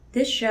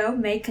This show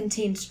may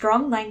contain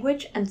strong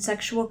language and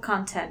sexual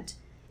content.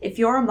 If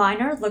you're a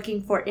minor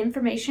looking for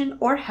information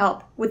or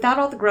help without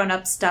all the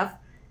grown-up stuff,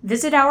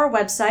 visit our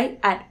website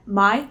at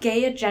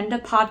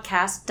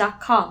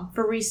mygayagendapodcast.com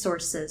for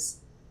resources.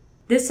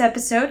 This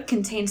episode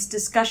contains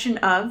discussion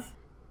of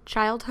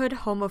childhood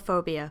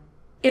homophobia.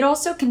 It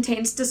also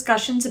contains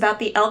discussions about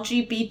the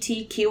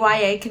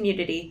LGBTQIA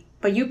community,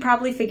 but you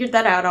probably figured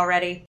that out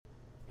already.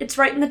 It's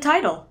right in the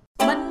title.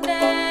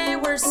 Monday,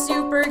 we're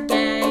super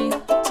gay.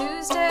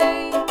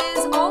 Tuesday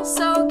is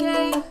also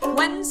gay.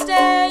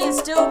 Wednesday is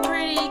still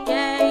pretty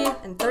gay.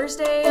 And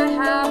Thursday, I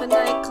have a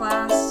night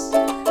class.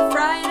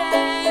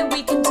 Friday,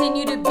 we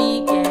continue to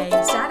be gay.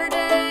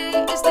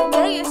 Saturday is the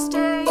gayest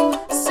day.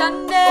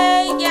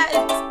 Sunday,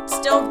 yeah, it's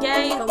still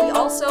gay, but we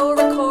also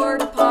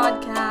record a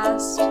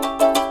podcast.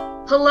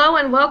 Hello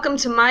and welcome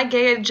to My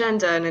Gay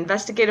Agenda, an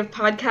investigative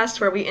podcast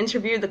where we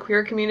interview the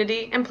queer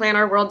community and plan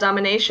our world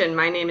domination.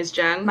 My name is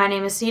Jen. My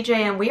name is CJ,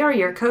 and we are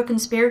your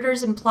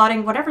co-conspirators in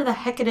plotting whatever the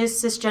heck it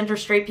is cisgender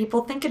straight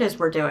people think it is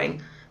we're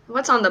doing.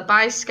 What's on the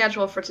buy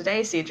schedule for today,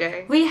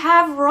 CJ? We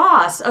have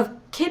Ross of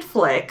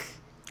KidFlick.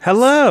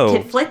 Hello.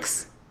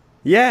 KidFlix?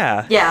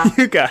 Yeah. Yeah.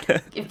 You got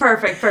it.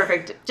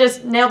 Perfect.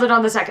 Just nailed it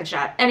on the second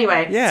shot.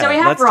 Anyway, Yeah, so we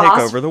have let's Ross.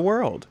 take over the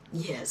world.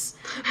 Yes.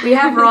 We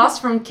have Ross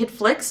from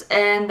KidFlix,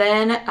 and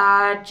then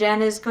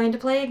Jen is going to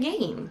play a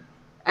game.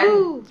 And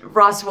Ooh.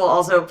 Ross will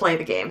also play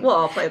the game. We'll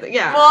all play the,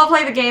 yeah. We'll all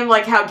play the game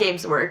like how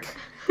games work.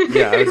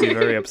 Yeah, I would be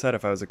very upset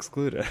if I was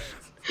excluded.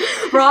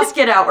 Ross,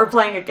 get out. We're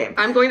playing a game.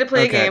 I'm going to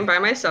play Okay. a game by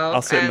myself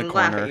I'll sit in and the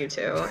laugh corner. at you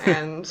two,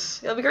 and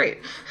it'll be great.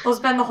 We'll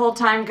spend the whole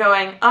time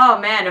going, oh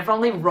man, if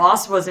only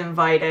Ross was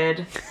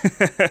invited.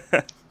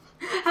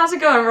 How's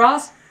it going,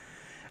 Ross?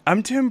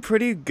 I'm doing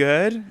pretty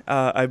good.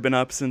 I've been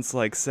up since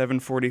like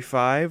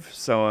 7:45,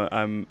 so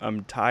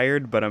I'm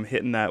tired, but I'm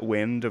hitting that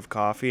wind of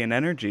coffee and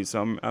energy,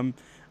 so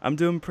I'm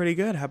doing pretty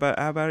good. How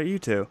about you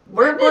two?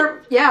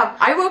 Yeah,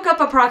 I woke up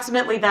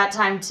approximately that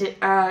time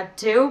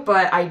too,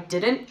 but I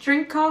didn't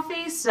drink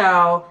coffee,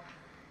 so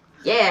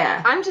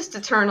yeah. I'm just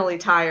eternally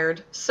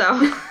tired,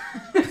 so...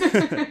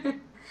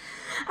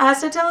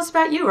 So tell us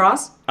about you,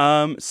 Ross.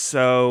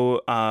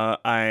 So I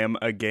am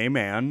a gay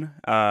man.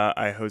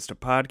 I host a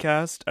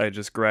podcast. I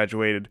just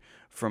graduated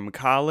from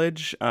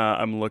college.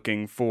 I'm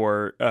looking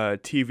for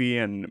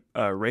TV and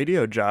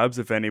radio jobs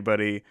if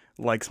anybody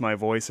likes my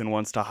voice and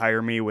wants to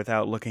hire me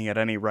without looking at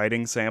any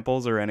writing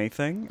samples or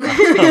anything.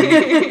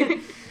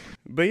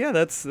 But yeah,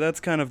 that's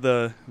kind of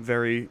the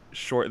very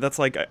short. That's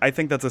like, I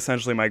think that's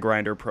essentially my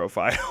Grindr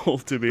profile,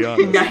 to be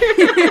honest.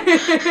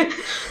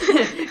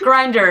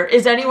 Grindr,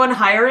 is anyone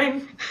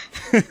hiring?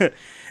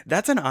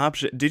 That's an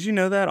option. Did you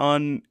know that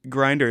on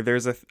Grindr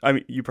there's I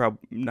mean,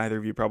 neither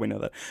of you probably know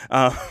that.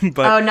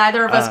 But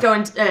neither of us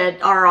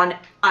are on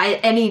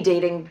any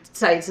dating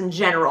sites in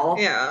general.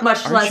 Yeah. Much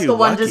Aren't less you the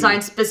one lucky?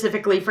 designed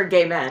specifically for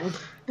gay men.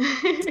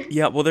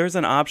 Yeah, well, there's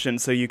an option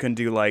so you can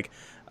do like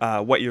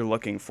what you're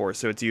looking for.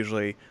 So it's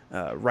usually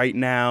right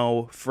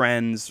now,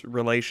 friends,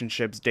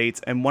 relationships, dates,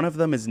 and one of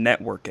them is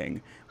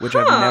networking, which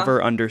I've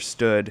never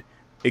understood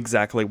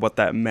exactly what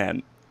that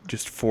meant.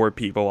 Just 4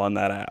 people on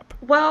that app.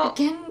 Well...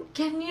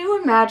 Can you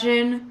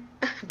imagine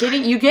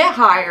you get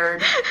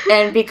hired,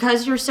 and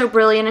because you're so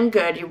brilliant and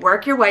good, you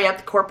work your way up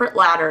the corporate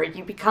ladder,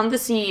 you become the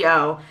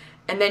CEO,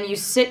 and then you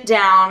sit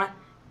down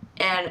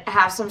and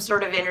have some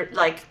sort of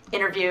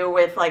interview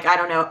with, like, I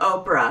don't know,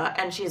 Oprah,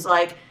 and she's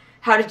like,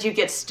 how did you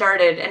get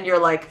started? And you're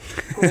like,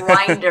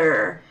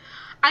 Grindr.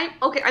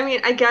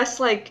 I guess,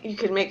 like, you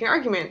could make an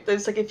argument that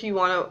it's like if you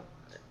want to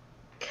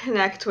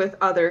connect with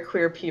other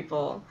queer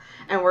people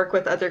and work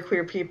with other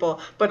queer people,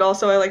 but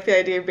also I like the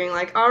idea of being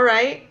like, all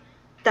right,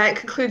 that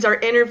concludes our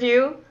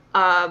interview.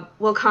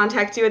 We'll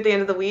contact you at the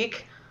end of the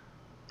week.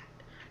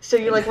 So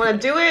you, like, want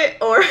to do it,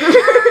 or...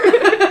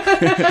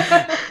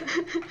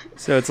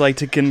 So it's like,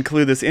 to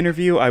conclude this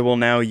interview, I will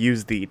now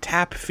use the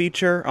tap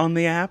feature on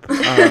the app.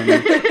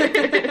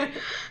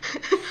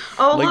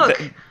 Oh, like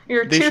look,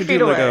 you're they 2 should feet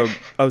do away. like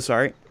oh,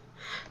 sorry.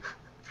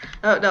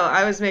 Oh, no,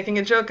 I was making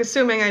a joke,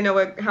 assuming I know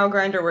how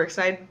Grindr works,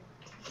 and I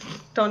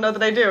don't know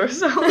that I do,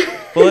 so...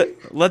 Well,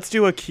 let's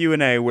do a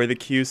Q&A where the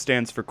Q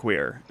stands for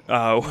queer.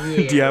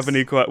 Do you have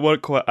any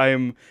I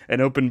am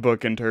an open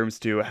book in terms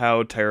to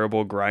how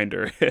terrible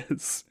Grindr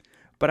is,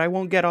 but I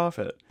won't get off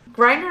it.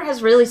 Grindr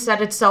has really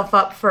set itself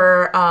up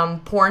for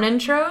porn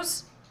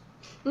intros.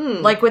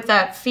 Like with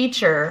that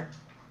feature,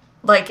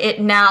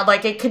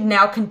 it could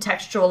now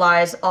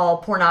contextualize all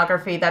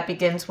pornography that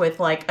begins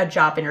with like a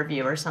job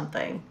interview or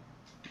something.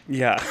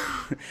 Yeah,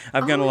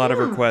 I've gotten a lot of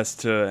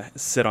requests to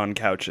sit on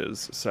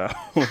couches, so.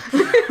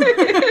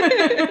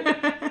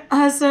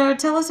 So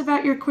tell us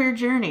about your queer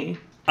journey.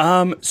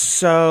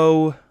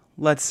 So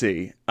let's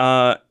see.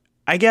 I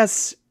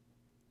guess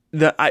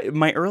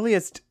my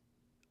earliest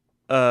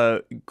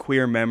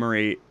queer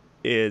memory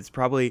is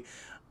probably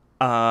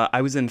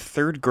I was in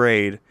 3rd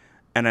grade,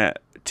 and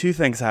 2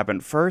 things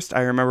happened. First,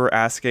 I remember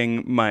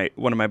asking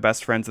one of my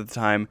best friends at the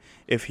time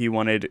if he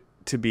wanted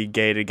to be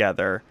gay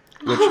together,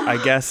 which I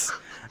guess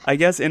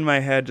in my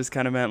head just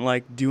kind of meant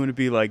like, do you want to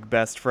be like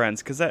best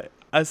friends? Because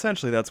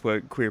essentially that's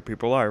what queer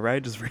people are,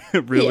 right? Just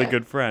really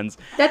good friends.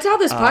 That's how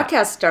this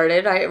podcast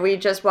started. We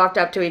just walked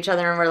up to each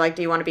other and were like,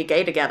 do you want to be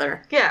gay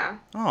together? Yeah.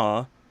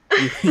 Aw.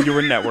 You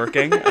were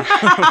networking.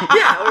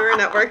 Yeah, we were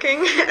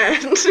networking,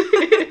 and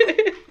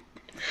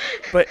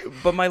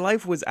But my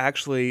life was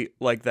actually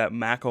like that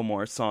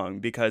Macklemore song,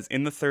 because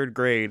in the 3rd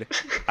grade,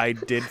 I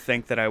did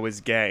think that I was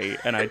gay,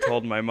 and I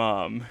told my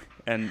mom,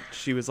 and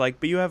she was like,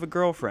 but you have a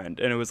girlfriend.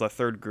 And it was a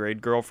 3rd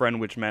grade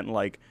girlfriend, which meant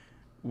like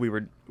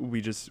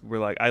we just were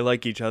like, I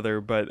like each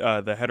other, but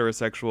the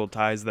heterosexual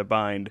ties that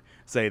bind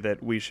say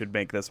that we should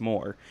make this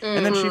more.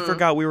 And then she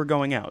forgot we were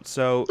going out.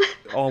 So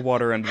all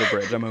water under the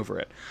bridge. I'm over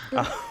it.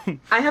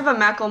 I have a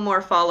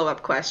Macklemore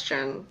follow-up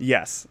question.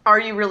 Yes. Are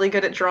you really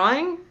good at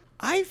drawing?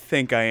 I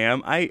think I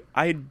am. I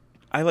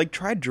like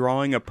tried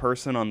drawing a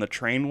person on the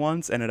train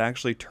once, and it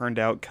actually turned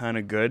out kind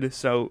of good.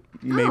 So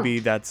maybe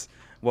that's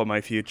what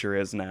my future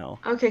is now.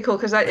 Okay, cool,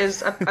 because that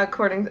is,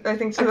 according to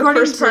the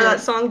first part of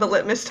that song, the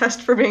litmus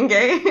test for being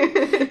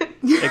gay.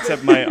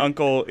 Except my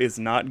uncle is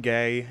not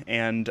gay,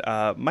 and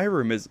my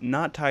room is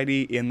not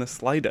tidy in the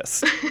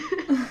slightest.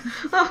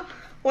 Oh,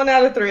 1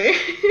 out of 3.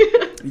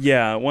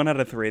 Yeah, 1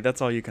 out of 3.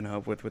 That's all you can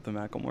hope with the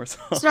Macklemore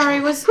song. Sorry,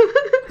 was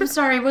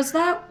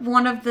that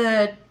one of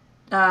the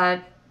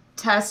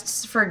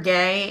tests for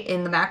gay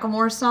in the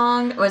Macklemore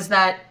song? Was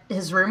that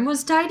his room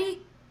was tidy?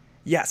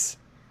 Yes.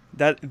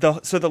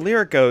 So the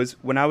lyric goes,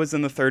 when I was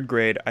in the 3rd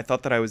grade, I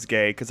thought that I was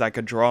gay because I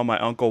could draw my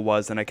uncle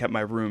was, and I kept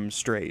my room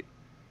straight.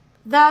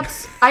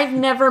 I've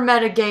never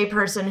met a gay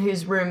person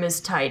whose room is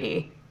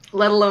tidy.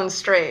 Let alone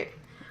straight.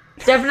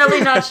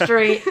 Definitely not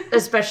straight,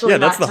 especially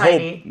not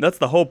tidy. That's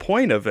the whole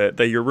point of it,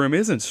 that your room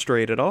isn't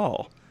straight at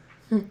all.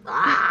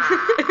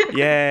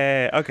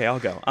 Yeah, okay, I'll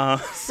go.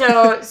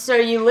 So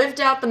you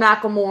lived out the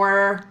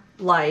Macklemore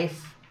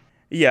life.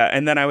 Yeah,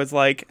 and then I was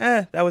like,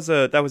 that was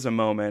a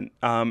moment.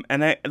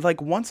 And I,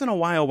 like, once in a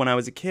while when I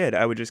was a kid,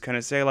 I would just kind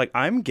of say, like,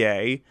 I'm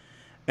gay,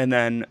 and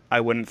then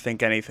I wouldn't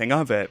think anything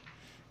of it.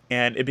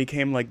 And it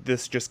became, like,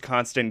 this just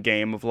constant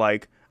game of,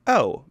 like,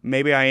 oh,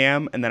 maybe I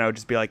am, and then I would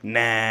just be like,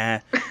 nah.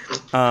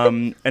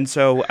 And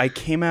so I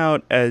came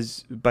out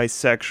as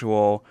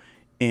bisexual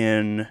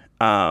in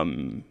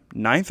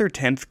 9th or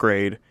 10th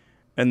grade,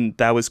 and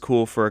that was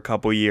cool for a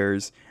couple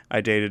years. I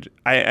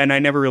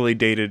never really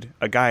dated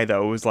a guy,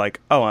 though. It was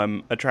like, oh,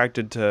 I'm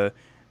attracted to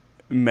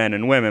men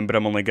and women, but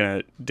I'm only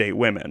going to date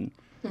women.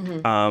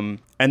 Mm-hmm.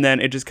 And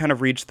then it just kind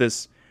of reached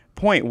this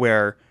point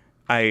where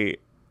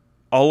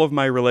all of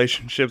my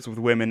relationships with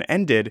women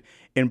ended,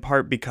 in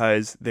part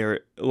because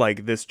they're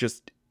like this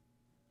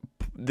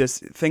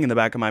thing in the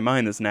back of my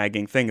mind, this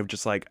nagging thing of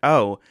just like,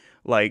 oh,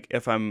 like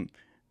if I'm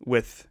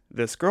with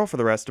this girl for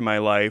the rest of my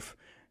life,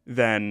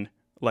 then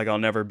like I'll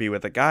never be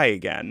with a guy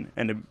again.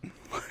 And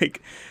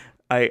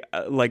I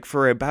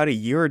for about a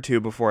year or two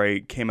before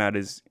I came out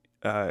as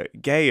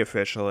gay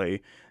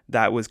officially,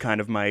 that was kind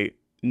of my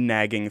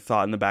nagging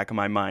thought in the back of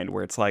my mind,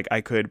 where it's like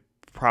I could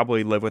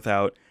probably live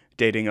without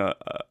dating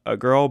a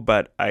girl,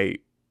 but I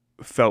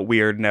felt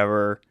weird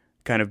never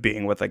kind of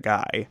being with a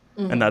guy.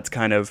 Mm-hmm. And that's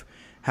kind of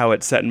how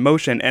it set in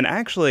motion. And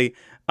actually,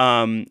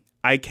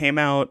 I came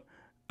out,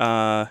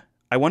 I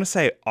want to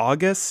say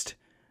August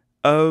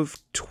of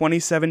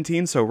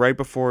 2017, so right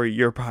before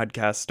your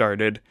podcast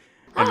started,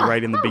 and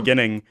right in the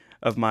beginning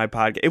of my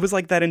podcast. It was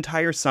like that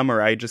entire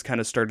summer I just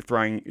kind of started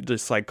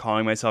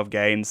calling myself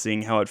gay and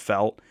seeing how it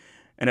felt,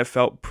 and it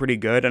felt pretty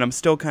good. And I'm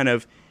still kind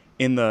of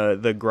in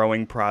the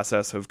growing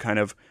process of kind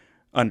of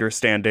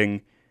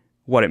understanding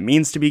what it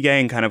means to be gay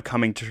and kind of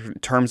coming to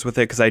terms with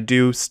it, because I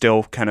do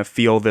still kind of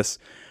feel this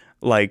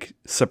like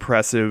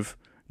suppressive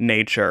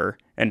nature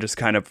and just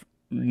kind of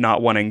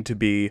not wanting to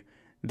be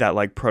that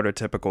like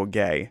prototypical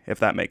gay, if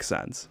that makes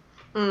sense.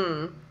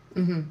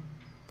 Mm-hmm.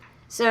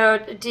 So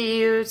do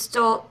you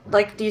still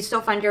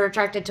find you're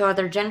attracted to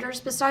other genders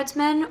besides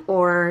men,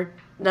 or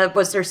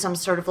was there some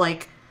sort of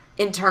like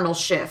internal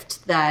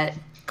shift that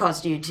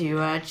caused you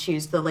to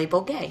choose the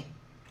label gay?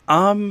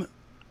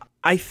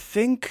 I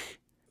think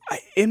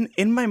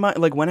in my mind,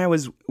 like when I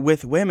was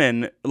with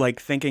women,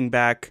 like thinking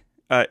back,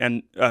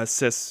 and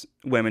cis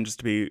women, just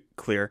to be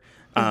clear,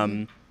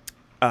 I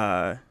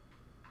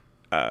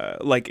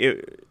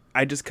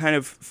just kind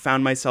of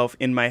found myself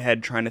in my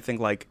head trying to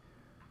think like,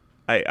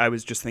 I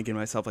was just thinking to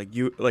myself like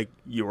you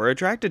were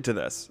attracted to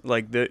this,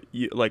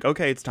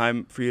 okay, it's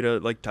time for you to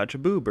like touch a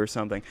boob or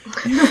something.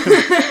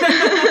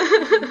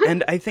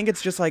 And I think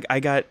it's just like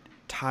I got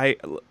tired,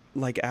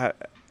 like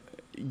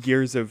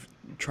years of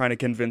trying to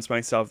convince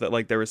myself that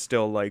like there was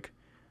still like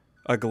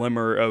a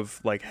glimmer of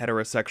like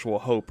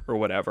heterosexual hope or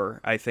whatever.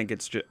 I think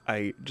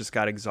I just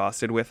got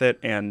exhausted with it,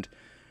 and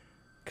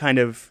kind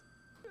of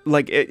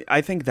like I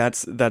think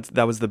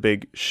that was the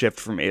big shift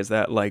for me, is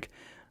that like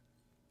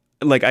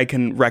I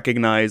can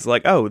recognize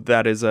like, oh,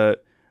 that is a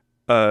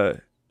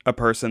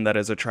person that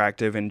is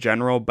attractive in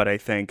general, but I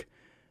think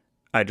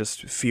I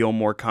just feel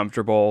more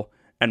comfortable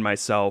and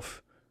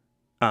myself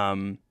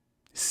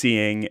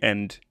seeing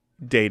and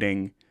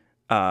dating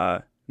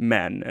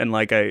men. And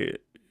like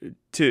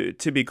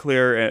to be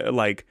clear,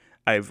 like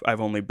I've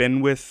only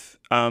been with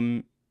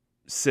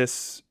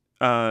cis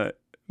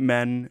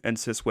men and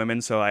cis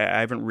women, so I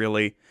haven't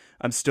really.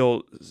 I'm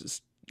still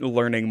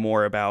learning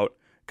more about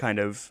kind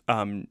of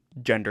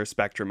gender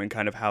spectrum and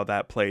kind of how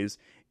that plays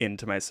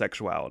into my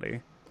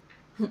sexuality.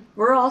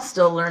 We're all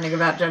still learning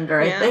about gender,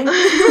 I think.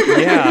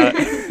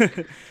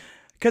 Yeah.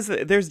 Because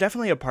there's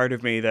definitely a part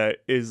of me that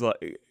is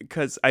like,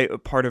 because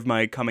part of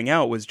my coming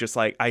out was just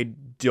like, I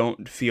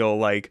don't feel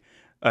like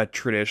a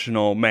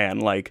traditional man.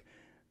 Like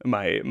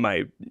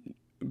my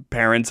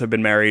parents have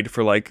been married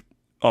for like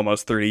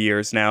almost 30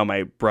 years now.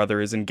 My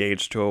brother is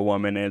engaged to a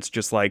woman, and it's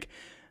just like,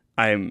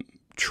 I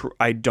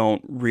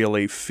don't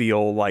really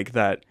feel like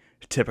that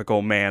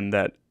typical man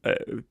that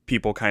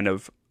people kind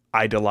of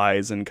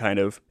idolize and kind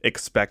of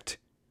expect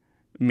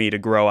me to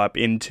grow up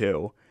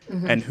into.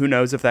 Mm-hmm. And who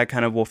knows if that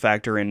kind of will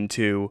factor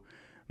into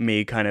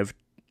me kind of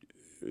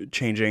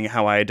changing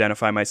how I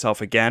identify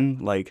myself again.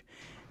 Like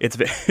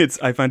it's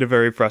I find it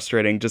very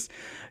frustrating just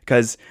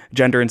because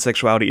gender and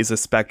sexuality is a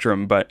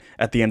spectrum, but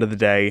at the end of the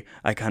day,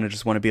 I kind of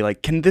just want to be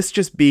like, can this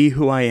just be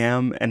who I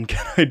am? And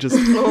can I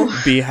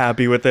just be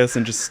happy with this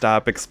and just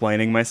stop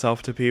explaining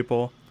myself to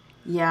people?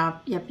 Yeah,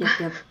 yep.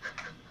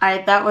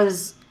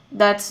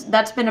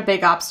 That's been a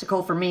big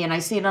obstacle for me, and I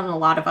see it on a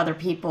lot of other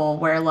people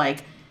where,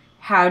 like,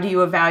 how do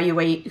you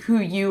evaluate who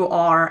you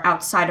are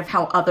outside of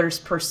how others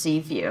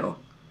perceive you?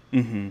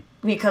 Mm-hmm.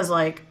 Because,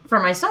 like, for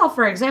myself,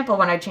 for example,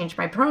 when I changed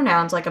my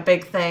pronouns, like, a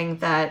big thing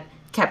that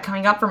kept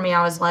coming up for me,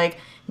 I was like,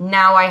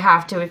 now I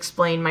have to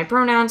explain my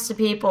pronouns to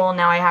people,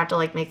 now I have to,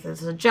 like, make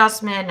this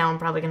adjustment, now I'm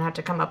probably gonna have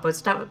to come up with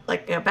stuff,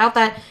 like, about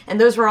that, and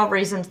those were all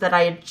reasons that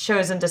I had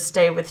chosen to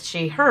stay with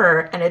she,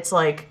 her, and it's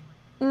like,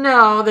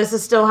 no, this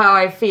is still how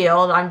I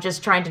feel, I'm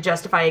just trying to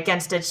justify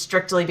against it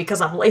strictly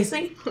because I'm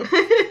lazy.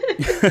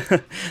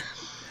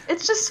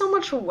 It's just so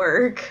much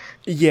work.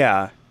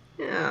 Yeah.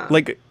 Yeah.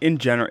 Like, in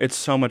general, it's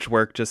so much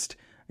work just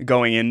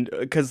going in,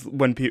 because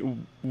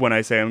when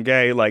I say I'm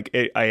gay, like,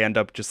 I end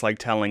up just, like,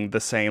 telling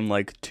the same,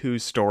 like, 2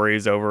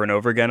 stories over and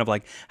over again of,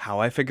 like, how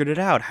I figured it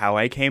out, how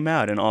I came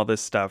out, and all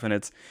this stuff, and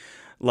it's,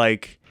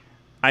 like,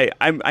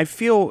 I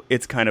feel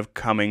it's kind of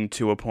coming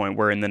to a point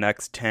where in the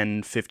next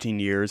 10, 15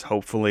 years,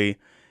 hopefully,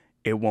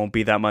 it won't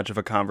be that much of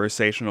a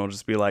conversation. It'll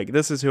just be like,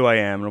 this is who I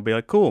am, and it'll be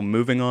like, cool,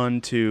 moving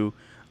on to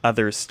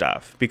other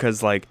stuff,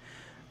 because, like,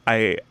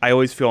 I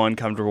always feel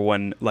uncomfortable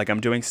when, like, I'm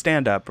doing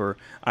stand-up or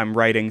I'm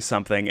writing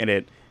something and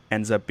it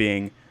ends up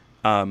being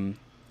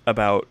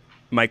about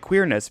my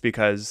queerness,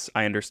 because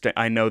I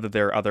know that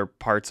there are other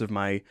parts of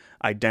my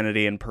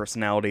identity and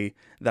personality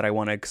that I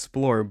want to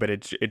explore, but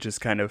it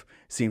just kind of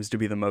seems to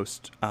be the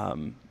most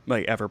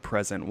like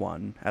ever-present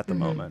one at the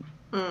moment.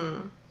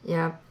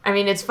 Yeah. I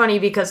mean, it's funny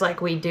because,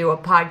 like, we do a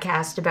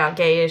podcast about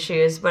gay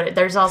issues, but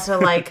there's also,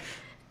 like,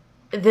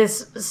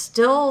 this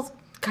still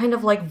kind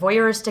of, like,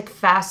 voyeuristic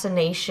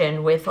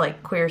fascination with,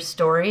 like, queer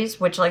stories,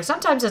 which, like,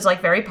 sometimes is,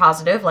 like, very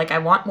positive. Like, I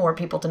want more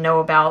people to know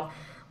about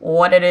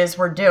what it is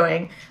we're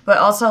doing. But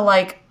also,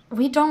 like,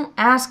 we don't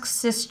ask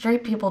cis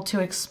straight people to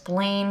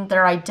explain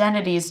their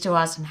identities to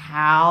us and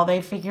how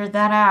they figured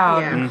that out.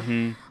 Yeah.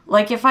 Mm-hmm.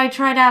 Like, if I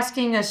tried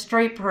asking a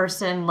straight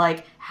person,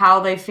 like,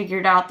 how they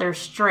figured out they're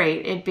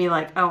straight, it'd be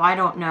like, oh, I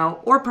don't know.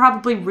 Or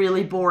probably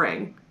really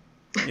boring.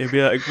 It'd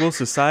be like, well,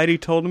 society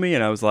told me,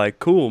 and I was like,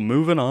 cool,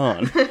 moving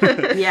on.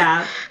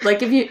 Yeah.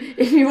 Like, if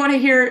you want to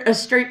hear a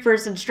straight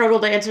person struggle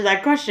to answer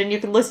that question, you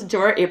can listen to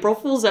our April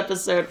Fool's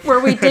episode, where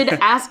we did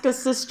ask a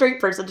cis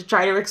straight person to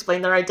try to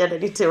explain their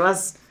identity to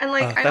us. And,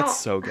 like, That's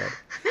so good.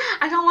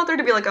 I don't want there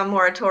to be, like, a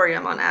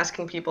moratorium on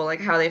asking people,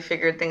 like, how they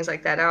figured things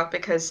like that out,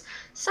 because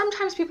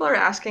sometimes people are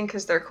asking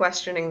because they're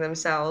questioning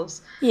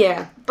themselves.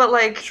 Yeah. But,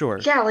 like, Sure.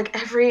 Yeah, like,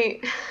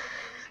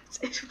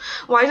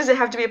 why does it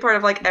have to be a part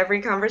of, like,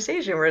 every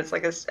conversation where it's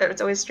like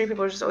it's always straight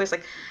people are just always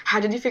like, how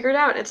did you figure it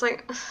out? It's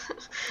like,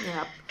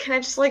 Yeah. can I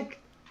just, like,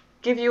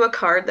 give you a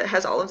card that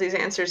has all of these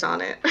answers on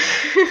it?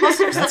 Plus,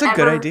 there's That's the a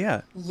good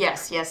idea.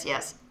 Yes.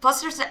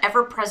 Plus, there's the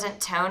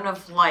ever-present tone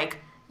of, like,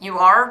 you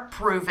are,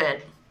 prove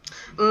it.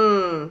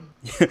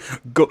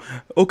 Go.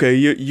 Okay,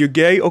 you're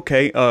gay.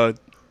 Okay.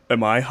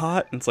 Am I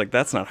hot? It's like,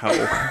 that's not how it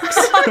works.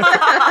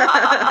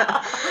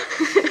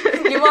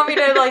 You want me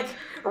to, like,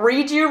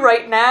 read you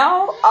right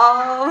now?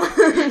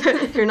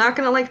 You're not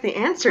gonna like the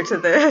answer to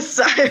this.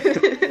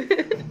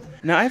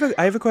 Now, I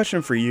have a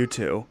question for you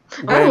two.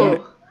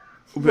 Well,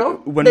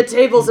 the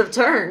tables have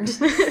turned.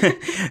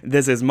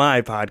 This is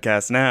my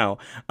podcast now.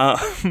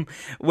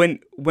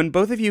 When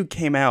both of you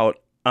came out,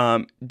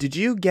 did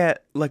you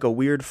get, like, a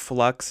weird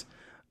flux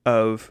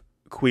of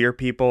queer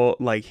people,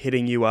 like,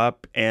 hitting you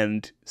up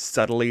and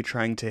subtly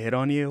trying to hit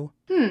on you?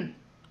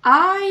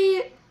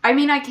 I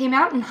mean, I came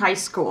out in high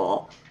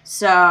school,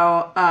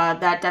 so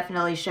that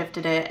definitely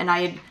shifted it. And I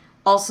had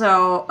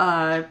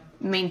also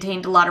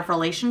maintained a lot of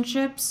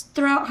relationships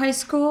throughout high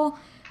school,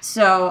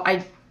 so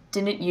I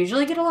didn't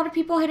usually get a lot of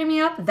people hitting me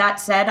up. That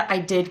said, I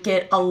did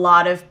get a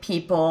lot of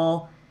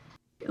people,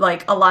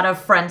 like, a lot of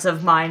friends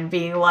of mine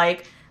being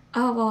like,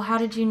 oh, well, how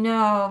did you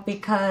know?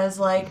 Because,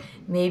 like,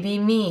 maybe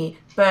me.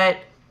 But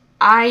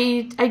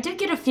I did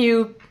get a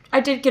few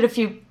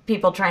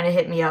people trying to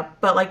hit me up,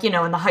 but like, in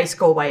the high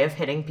school way of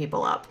hitting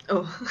people up.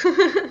 Oh.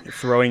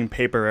 Throwing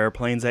paper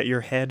airplanes at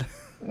your head.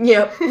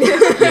 Yep.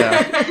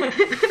 Yeah.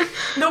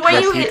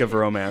 The peak of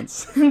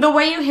romance. The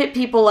way you hit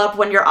people up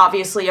when you're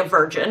obviously a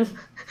virgin.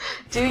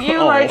 Do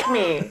you like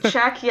me?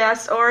 Check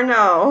yes or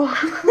no.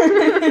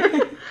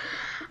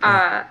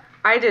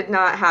 I did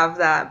not have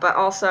that, but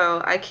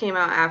also I came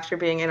out after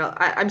being in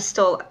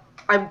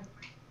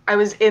I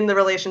was in the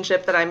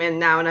relationship that I'm in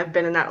now, and I've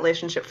been in that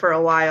relationship for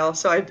a while,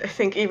 so I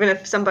think even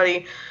if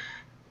somebody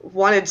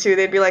wanted to,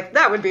 they'd be like,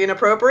 that would be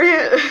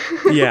inappropriate.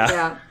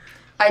 Yeah.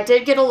 I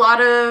did get a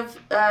lot of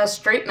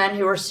straight men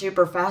who were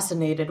super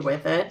fascinated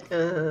with it.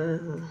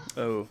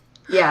 Oh.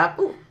 Yeah.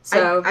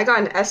 So I got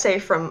an essay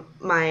from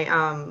my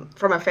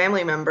from a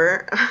family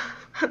member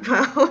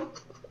about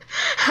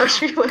how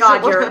she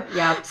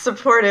wasn't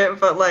supportive,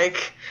 but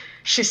like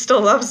she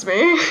still loves me.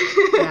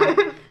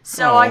 Yeah.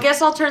 So I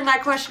guess I'll turn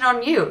that question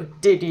on you.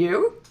 Did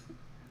you?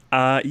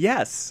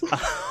 Yes.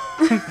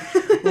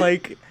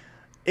 Like,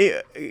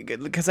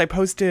 because I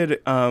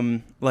posted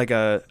like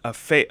a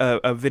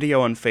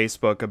video on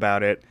Facebook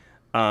about it.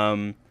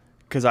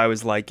 Because I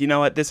was like, you know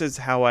what, this is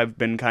how I've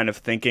been kind of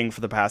thinking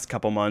for the past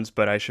couple months,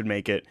 but I should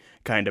make it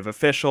kind of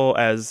official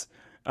as,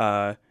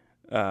 I'm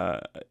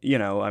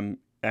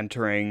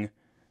entering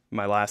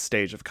my last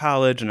stage of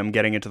college and I'm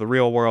getting into the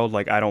real world.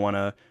 Like, I don't want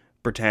to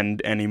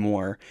pretend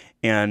anymore.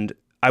 And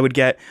I would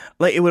get,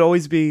 like, it would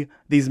always be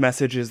these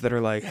messages that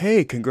are like,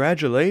 hey,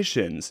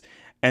 congratulations.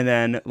 And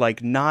then,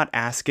 like, not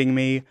asking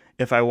me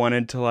if I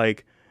wanted to,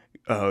 like,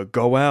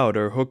 go out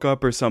or hook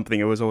up or something.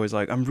 It was always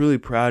like, I'm really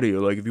proud of you.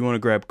 Like, if you want to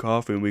grab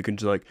coffee and we can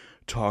just, like,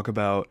 talk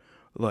about,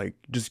 like,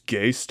 just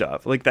gay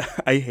stuff. Like,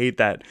 that. I hate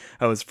that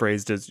I was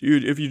phrased as,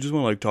 if you just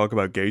want to, like, talk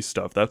about gay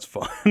stuff, that's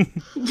fun.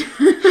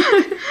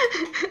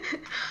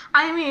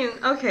 I mean,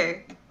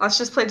 okay, let's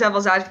just play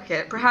devil's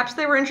advocate. Perhaps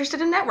they were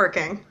interested in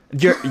networking.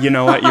 You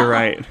know what? You're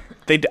right.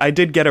 I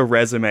did get a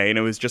resume, and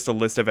it was just a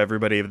list of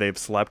everybody they've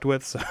slept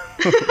with, so...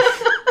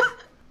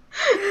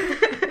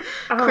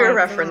 Queer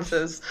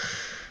references.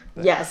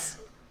 Yes.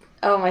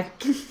 Oh my...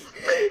 Can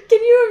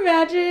you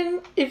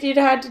imagine if you'd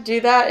had to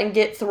do that and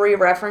get 3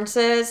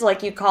 references?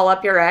 Like, you call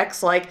up your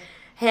ex, like,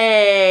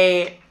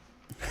 hey,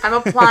 I'm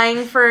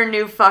applying for a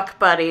new fuck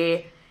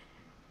buddy.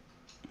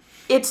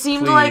 It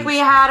seemed like we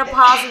had a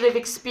positive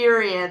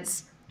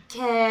experience.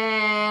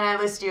 Can I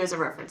list you as a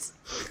reference?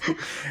 And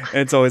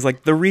it's always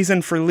like, the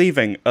reason for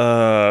leaving.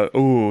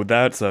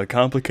 That's a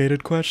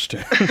complicated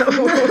question.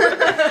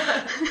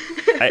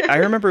 I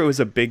remember it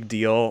was a big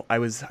deal. I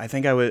was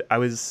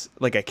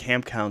like a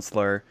camp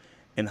counselor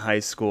in high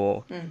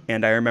school,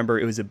 and I remember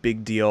it was a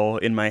big deal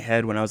in my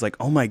head when I was like,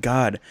 oh my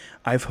god,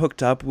 I've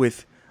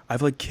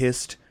like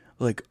kissed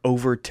like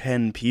over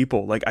 10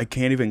 people. Like, I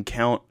can't even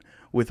count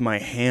with my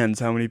hands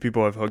how many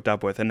people I've hooked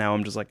up with, and now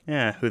I'm just like,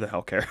 who the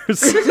hell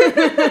cares?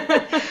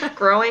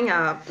 Growing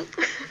up.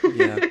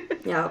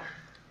 Yeah.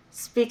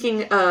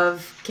 Speaking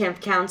of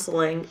camp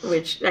counseling,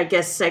 which I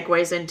guess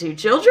segues into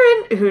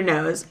children, who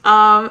knows?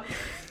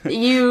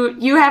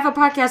 You have a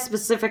podcast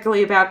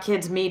specifically about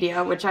kids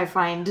media, which I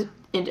find,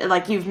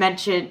 like, you've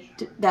mentioned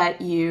that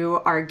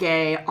you are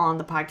gay on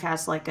the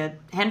podcast like a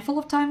handful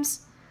of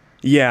times.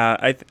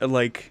 Yeah,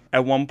 like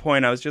at one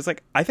point I was just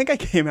like, I think I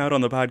came out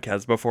on the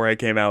podcast before I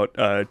came out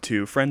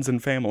to friends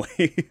and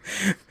family.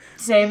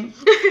 Same.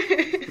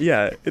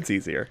 Yeah, it's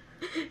easier.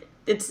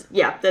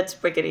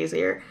 That's wicked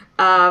easier.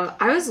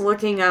 I was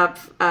looking up,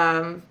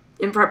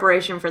 in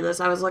preparation for this,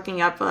 I was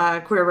looking up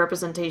queer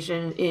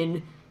representation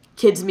in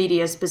kids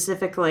media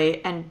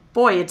specifically, and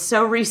boy, it's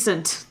so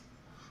recent.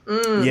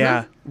 Mm-hmm.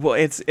 Yeah, well,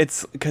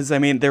 it's because, I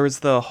mean, there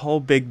was the whole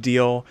big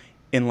deal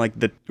in, like,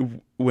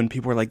 when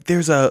people were like,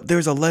 there's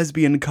a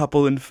lesbian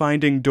couple in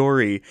Finding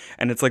Dory,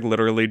 and it's like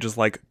literally just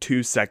like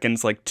 2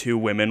 seconds, like 2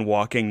 women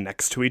walking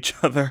next to each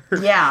other.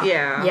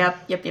 Yeah.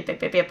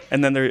 Yep.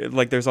 And then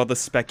there's all the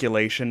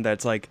speculation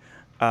that's like,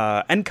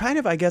 and kind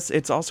of, I guess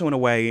it's also in a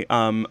way,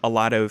 a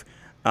lot of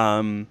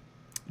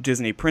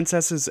Disney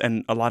princesses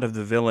and a lot of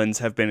the villains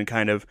have been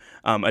kind of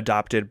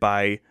adopted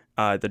by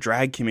the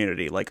drag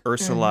community. Like,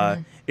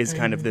 Ursula is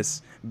kind of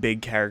this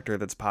big character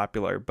that's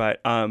popular. But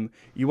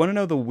you want to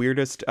know the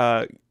weirdest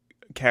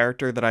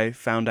character that I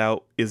found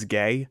out is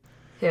gay?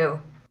 Who?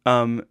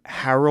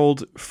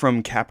 Harold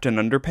from Captain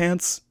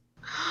Underpants.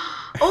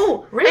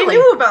 Oh, really? I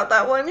knew about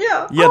that one,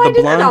 yeah. Yeah, I the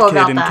didn't know blonde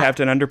about kid in that.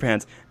 Captain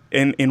Underpants.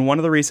 In one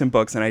of the recent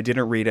books, and I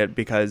didn't read it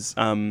because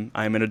I'm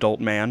an adult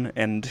man,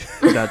 and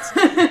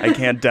I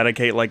can't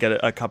dedicate like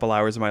a couple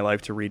hours of my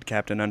life to read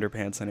Captain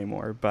Underpants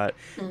anymore. But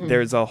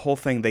there's a whole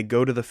thing. They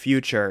go to the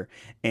future,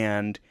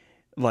 and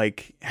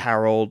like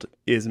Harold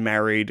is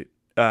married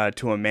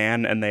to a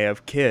man, and they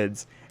have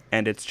kids,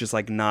 and it's just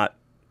like not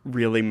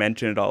really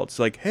mentioned at all. It's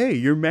like, hey,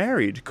 you're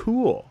married,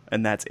 cool,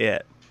 and that's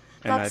it.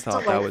 And That's I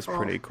thought that was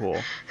delightful. pretty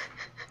cool.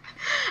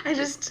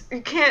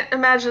 You can't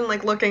imagine,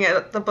 like, looking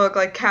at the book,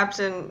 like,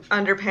 Captain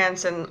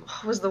Underpants, and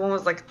what was the one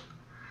was, like,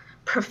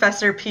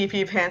 Professor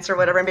Pee-Pee Pants or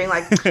whatever and being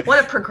like,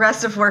 what a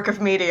progressive work of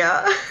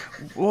media.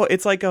 Well,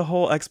 it's like a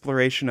whole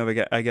exploration of,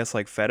 I guess,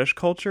 like fetish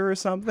culture or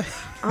something.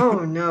 Oh,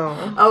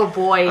 no. Oh,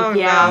 boy. Oh,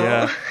 yeah. no.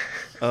 Yeah.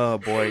 Oh,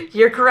 boy.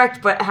 You're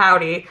correct, but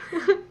howdy.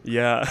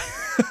 Yeah.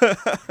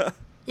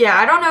 Yeah,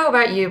 I don't know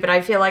about you, but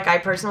I feel like I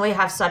personally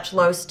have such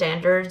low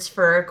standards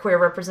for queer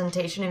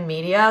representation in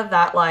media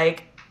that,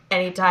 like,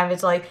 anytime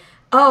it's like,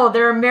 oh,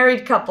 they're a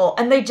married couple,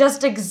 and they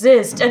just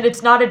exist, and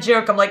it's not a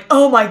joke, I'm like,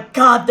 oh my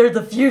god, they're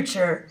the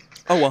future.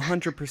 Oh,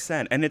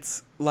 100%. And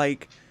it's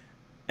like,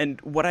 and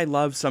what I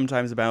love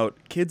sometimes about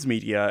kids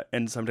media,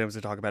 and sometimes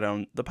I talk about it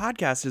on the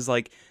podcast, is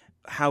like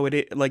how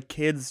like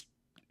kids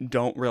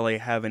don't really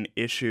have an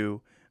issue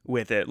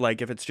with it.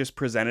 Like if it's just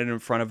presented in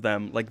front of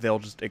them, like they'll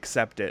just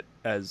accept it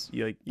as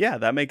like, yeah,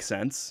 that makes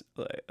sense.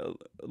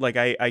 Like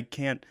I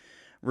can't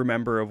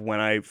remember of when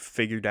I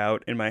figured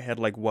out in my head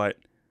like what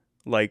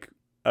like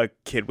a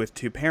kid with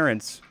two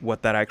parents,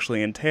 what that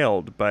actually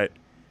entailed, but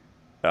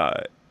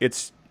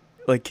it's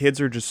like kids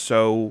are just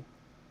so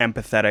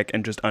empathetic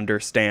and just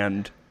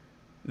understand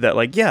that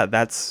like, yeah,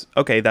 that's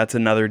okay, that's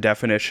another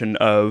definition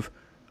of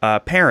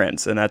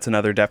parents, and that's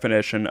another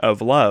definition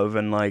of love,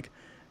 and like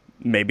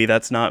maybe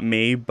that's not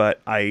me,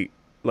 but I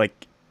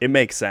like it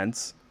makes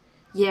sense.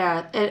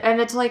 Yeah, and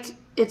it's like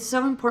it's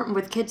so important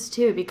with kids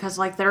too, because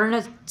like they're in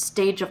a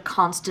stage of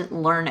constant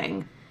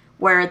learning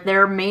where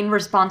their main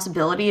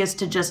responsibility is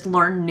to just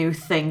learn new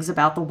things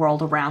about the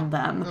world around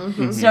them.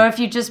 Mm-hmm. So if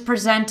you just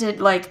present it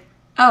like,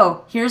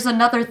 oh, here's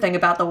another thing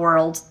about the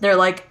world, they're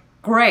like,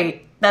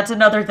 great, that's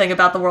another thing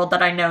about the world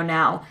that I know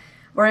now.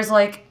 Whereas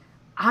like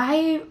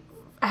I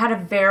had a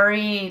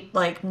very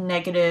like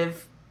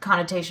negative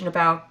connotation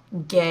about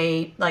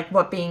gay, like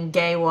what being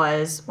gay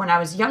was when I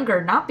was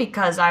younger, not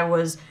because I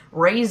was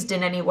raised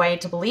in any way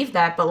to believe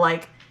that, but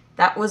like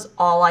that was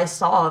all I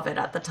saw of it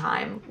at the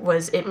time,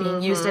 was it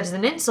being used as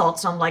an insult.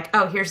 So I'm like,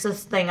 oh, here's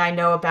this thing I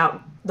know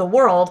about the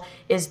world,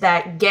 is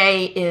that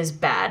gay is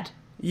bad.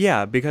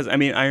 Yeah, because I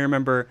mean, I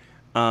remember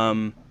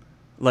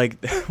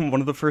like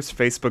one of the first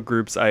Facebook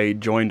groups I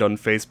joined on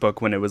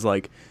Facebook when it was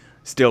like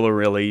still a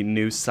really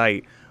new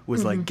site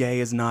was like,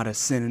 gay is not a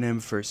synonym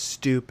for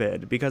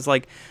stupid, because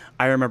like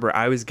I remember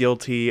I was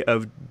guilty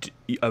of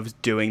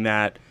doing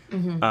that,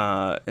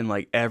 and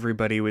like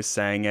everybody was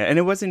saying it, and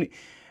it wasn't,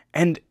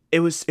 and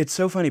it's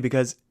so funny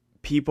because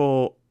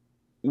people,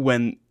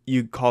 when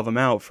you call them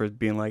out for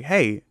being like,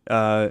 hey,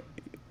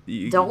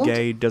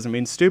 gay doesn't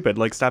mean stupid,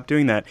 like stop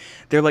doing that,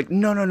 they're like,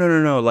 no,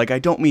 like I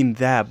don't mean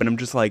that, but I'm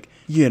just like,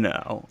 you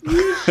know.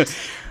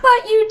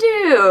 But you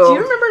do. Do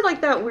you remember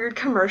like that weird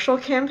commercial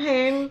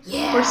campaign?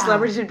 Yeah. Where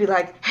celebrities would be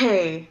like,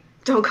 hey,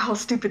 don't call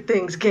stupid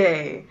things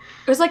gay.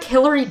 It was like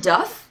Hillary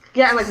Duff.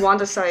 Yeah, and like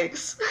Wanda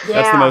Sykes. Yeah.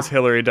 That's the most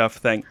Hillary Duff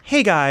thing.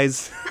 Hey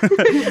guys.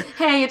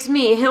 Hey, it's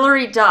me,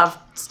 Hillary Duff.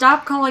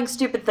 Stop calling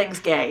stupid things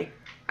gay.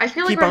 I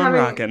feel like Keep we're on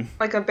having rocking.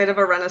 like a bit of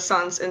a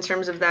renaissance in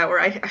terms of that, where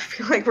I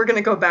feel like we're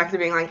gonna go back to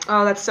being like,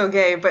 oh, that's so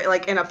gay, but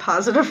like in a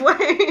positive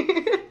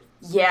way.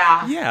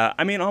 Yeah. Yeah,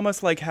 I mean,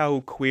 almost like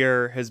how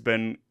queer has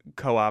been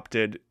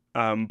co-opted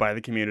by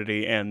the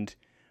community, and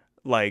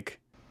like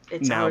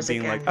It's now ours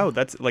being again. like, oh,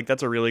 that's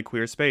a really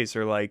queer space,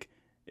 or like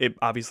it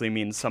obviously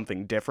means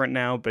something different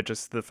now, but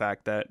just the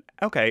fact that,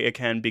 okay, it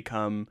can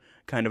become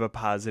kind of a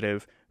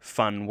positive,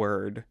 fun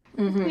word.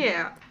 Mm-hmm.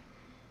 Yeah.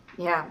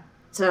 Yeah.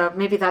 So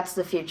maybe that's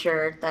the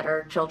future that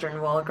our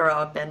children will grow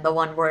up in, the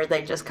one where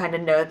they just kind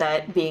of know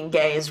that being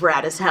gay is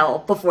rad as hell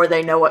before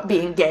they know what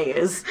being gay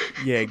is.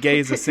 Yeah, gay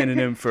is a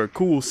synonym for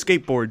cool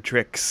skateboard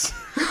tricks.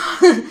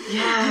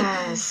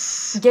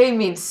 Yes. Gay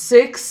means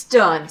 6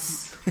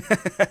 stunts.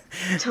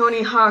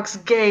 Tony Hawk's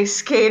gay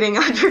skating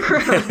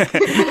underground.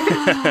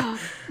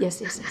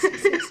 Yes.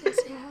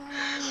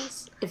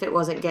 If it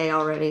wasn't gay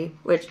already,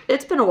 which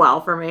it's been a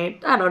while for me.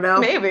 I don't know.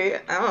 Maybe.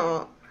 I don't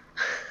know.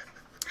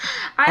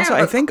 Also,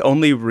 I think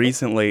only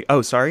recently...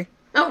 Oh, sorry?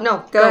 Oh,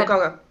 no. Go ahead.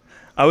 Go.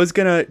 I was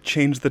going to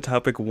change the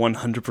topic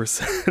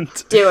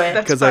 100%. Do it.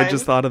 Because I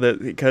just thought of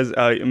it, because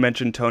you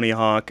mentioned Tony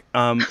Hawk.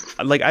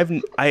 Like,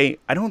 I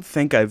don't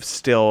think I've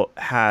still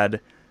had,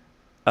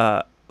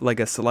 like,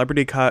 a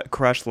celebrity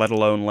crush, let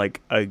alone, like,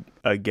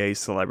 a gay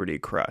celebrity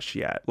crush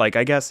yet. Like,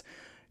 I guess,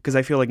 because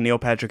I feel like Neil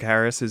Patrick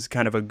Harris is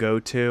kind of a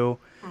go-to.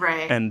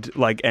 Right. And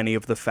like any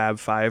of the Fab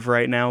Five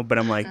right now, but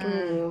I'm like,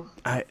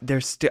 I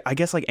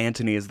guess like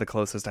Antony is the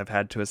closest I've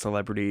had to a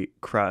celebrity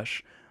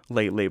crush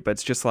lately. But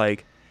it's just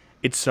like,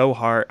 it's so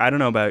hard. I don't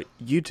know about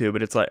you two,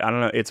 but it's like, I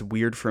don't know. It's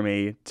weird for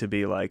me to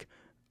be like,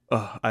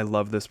 oh, I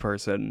love this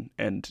person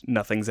and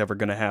nothing's ever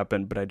gonna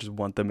happen, but I just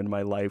want them in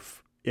my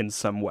life in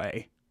some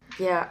way.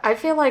 Yeah, I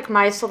feel like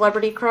my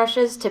celebrity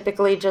crushes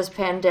typically just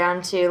pan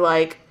down to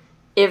like,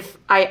 if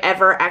I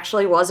ever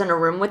actually was in a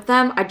room with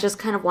them, I just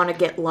kind of want to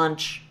get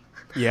lunch.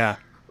 Yeah.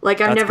 Like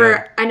I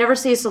never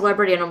see a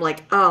celebrity and I'm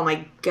like, oh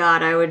my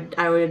god,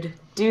 I would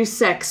do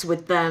sex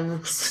with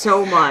them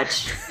so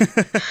much.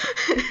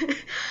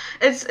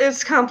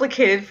 It's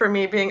complicated for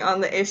me being on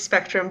the ace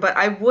spectrum, but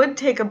I would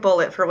take a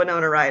bullet for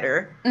Winona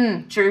Ryder.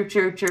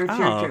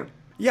 True.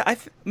 Yeah,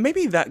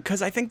 maybe that,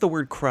 because I think the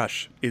word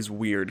crush is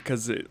weird,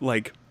 because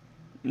like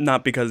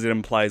not because it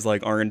implies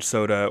like orange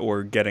soda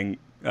or getting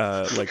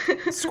like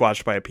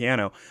squashed by a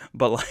piano,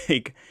 but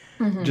like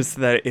just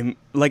that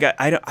like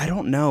I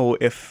don't know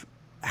if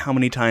how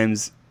many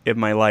times in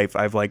my life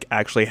I've like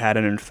actually had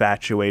an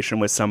infatuation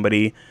with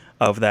somebody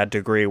of that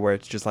degree where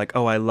it's just like,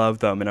 oh, I love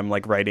them, and I'm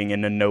like writing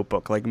in a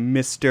notebook like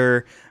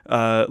Mr.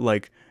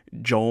 Like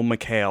Joel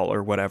McHale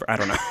or whatever. I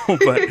don't know,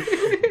 but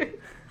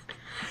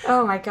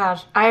oh my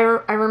gosh, I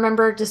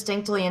remember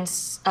distinctly in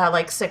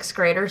like 6th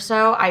grade or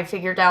so, I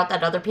figured out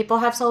that other people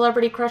have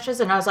celebrity crushes,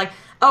 and I was like,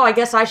 oh, I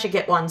guess I should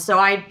get one. So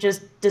I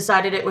just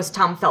decided it was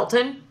Tom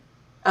Felton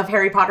of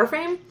Harry Potter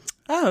fame.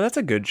 Oh, that's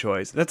a good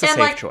choice. That's a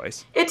safe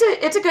choice.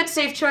 It's a good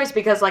safe choice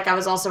because like I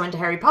was also into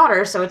Harry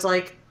Potter, so it's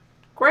like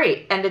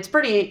great, and it's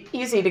pretty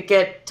easy to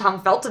get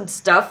Tom Felton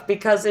stuff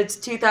because it's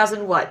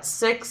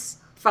 2006,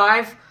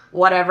 5,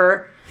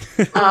 whatever.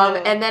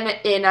 And then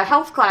in a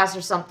health class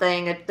or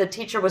something, the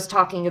teacher was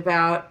talking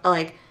about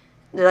like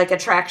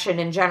attraction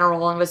in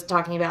general, and was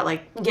talking about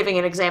like giving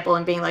an example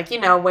and being like,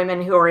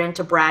 women who are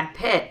into Brad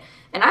Pitt,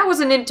 and I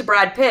wasn't into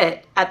Brad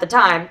Pitt at the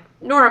time,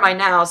 nor am I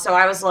now. So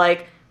I was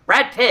like,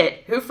 Brad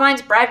Pitt? Who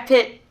finds Brad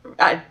Pitt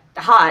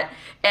hot?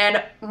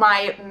 And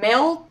my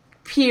male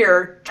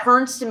peer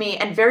turns to me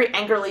and very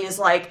angrily is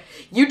like,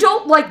 you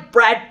don't like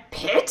Brad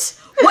Pitt?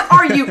 What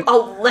are you, a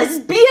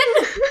lesbian?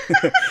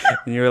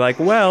 And you're like,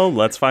 well,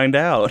 let's find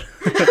out.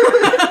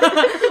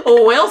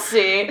 We'll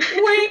see.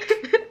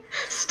 Wink.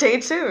 Stay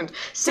tuned.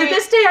 To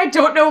this day, I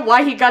don't know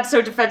why he got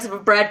so defensive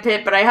of Brad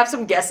Pitt, but I have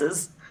some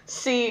guesses.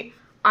 See,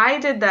 I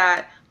did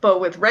that, but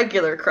with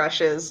regular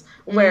crushes,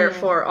 where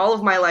for all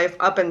of my life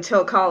up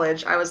until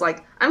college, I was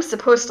like, I'm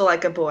supposed to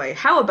like a boy.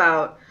 How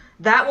about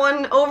that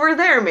one over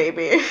there,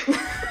 maybe?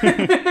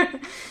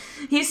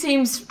 He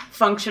seems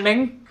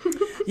functioning.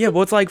 Yeah,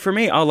 well, it's like, for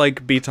me, I'll,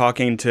 like, be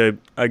talking to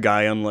a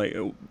guy on, like,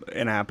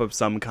 an app of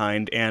some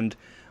kind, and,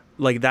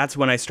 like, that's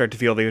when I start to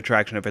feel the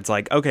attraction. If it's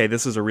like, okay,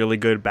 this is a really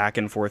good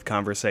back-and-forth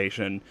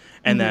conversation,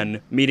 and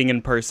then meeting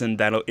in person,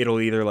 it'll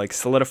either, like,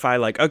 solidify,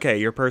 like, okay,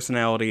 your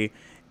personality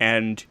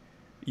and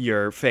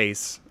your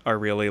face are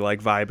really,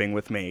 like, vibing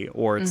with me,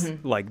 or it's,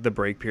 like, the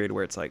break period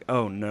where it's like,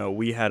 oh, no,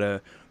 we had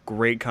a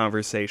great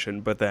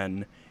conversation, but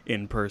then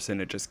in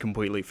person it just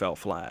completely fell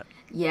flat.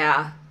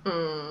 Yeah.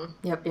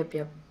 Yep.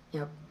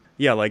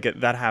 Yeah, like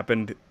that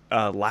happened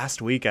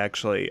last week,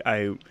 actually.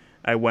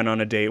 I went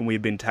on a date and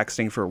we'd been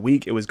texting for a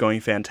week. It was going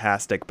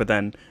fantastic. But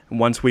then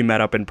once we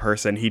met up in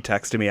person, he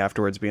texted me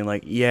afterwards being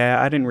like,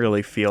 yeah, I didn't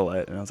really feel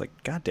it. And I was like,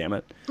 God damn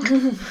it.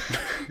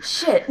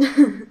 Shit.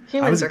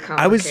 Humans are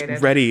complicated. I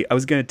was ready. I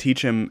was going to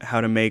teach him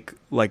how to make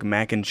like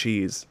mac and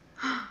cheese.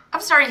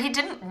 I'm sorry, he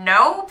didn't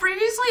know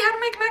previously how to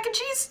make mac and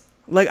cheese?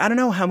 Like, I don't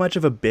know how much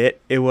of a bit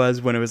it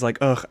was when it was like,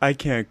 ugh, I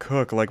can't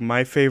cook. Like,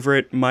 my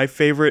favorite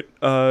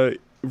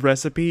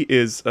recipe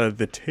is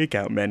the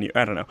takeout menu.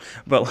 I don't know.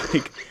 But,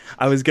 like,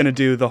 I was going to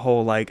do the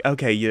whole, like,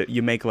 okay,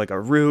 you make, like, a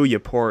roux, you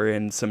pour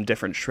in some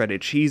different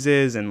shredded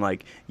cheeses, and,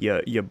 like,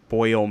 you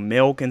boil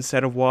milk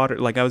instead of water.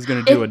 Like, I was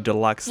going to do a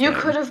deluxe You thing.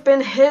 could have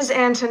been his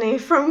Antony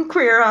from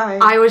Queer Eye.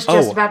 I was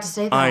just about to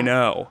say that. I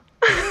know.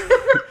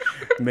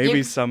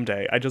 Maybe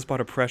someday. I just bought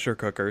a pressure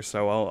cooker,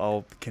 so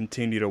I'll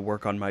continue to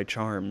work on my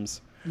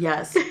charms.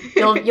 Yes.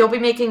 You'll be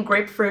making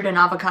grapefruit and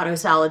avocado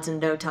salads in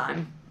no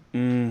time.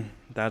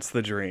 That's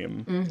the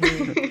dream.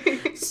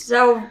 Mm-hmm.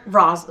 So,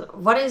 Roz,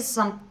 what is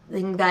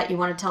something that you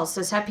want to tell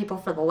cishet people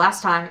for the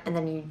last time, and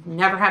then you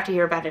never have to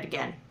hear about it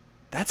again?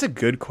 That's a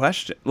good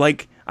question.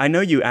 Like, I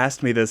know you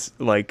asked me this,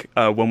 like,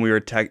 when we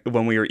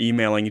were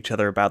emailing each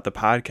other about the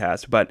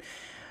podcast, but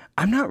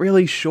I'm not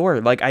really sure.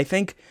 Like, I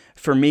think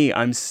for me,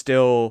 I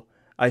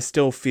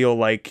still feel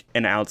like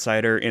an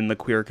outsider in the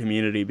queer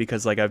community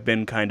because, like, I've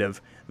been kind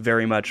of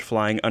very much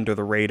flying under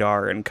the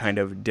radar and kind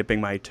of dipping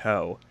my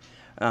toe.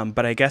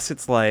 But I guess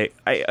it's like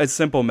a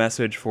simple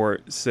message for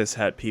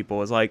cishet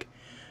people is like,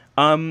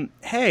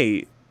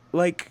 hey,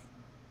 like,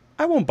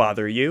 I won't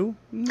bother you.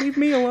 Leave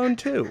me alone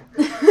too.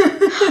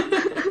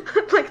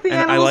 Like the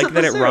and I like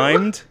that it zoo.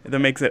 rhymed. That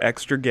makes it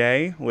extra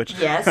gay, which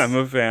Yes. I'm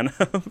a fan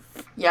of.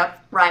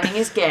 Yep, rhyming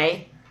is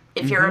gay.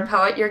 If you're a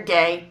poet, you're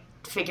gay.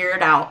 Figure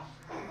it out.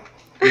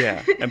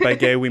 Yeah, and by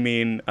gay we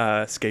mean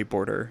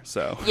skateboarder.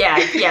 So Yeah.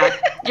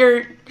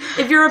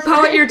 If you're a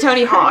poet, you're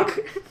Tony Hawk.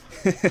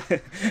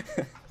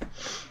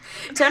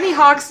 Tony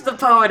Hawk's the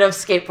poet of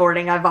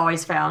skateboarding, I've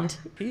always found.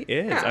 he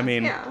is. Yeah, I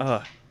mean,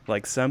 yeah.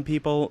 like some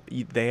people,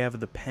 they have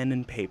the pen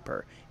and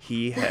paper.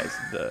 He has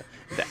the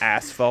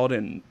asphalt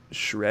and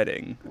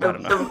shredding. I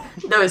don't know.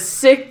 Those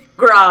sick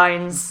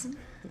grinds.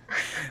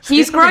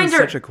 He's Skateboarding grinder. is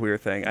such a queer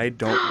thing. I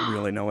don't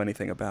really know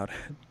anything about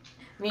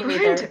it. Me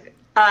neither.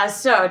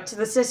 So, to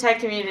the cishet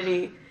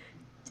community,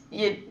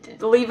 you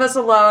leave us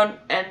alone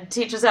and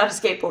teach us how to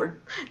skateboard.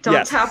 Don't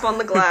Yes. tap on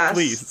the glass.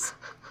 Please.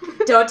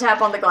 Don't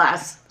tap on the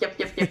glass.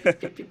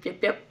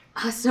 Yep.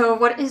 So,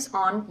 what is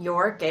on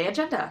your gay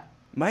agenda?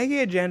 My gay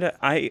agenda,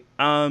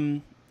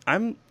 I'm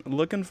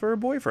looking for a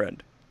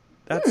boyfriend.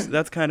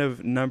 That's kind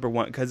of number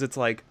one, because it's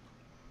like,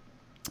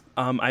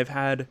 I've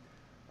had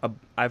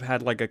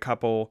like a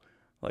couple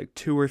like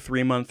 2 or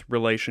 3 month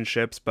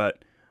relationships, but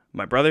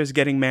my brother's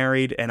getting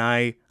married, and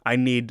I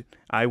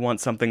want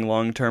something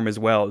long term as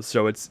well.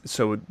 So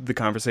the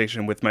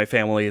conversation with my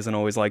family isn't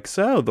always like,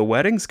 so the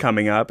wedding's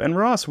coming up, and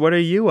Ross, what are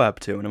you up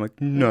to? And I'm like,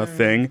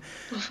 nothing.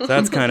 So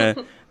that's kind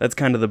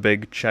of the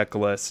big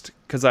checklist,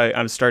 because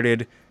I've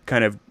started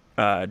kind of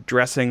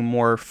dressing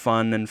more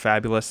fun and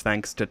fabulous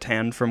thanks to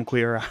Tan from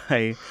Queer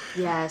Eye.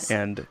 Yes.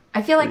 And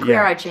I feel like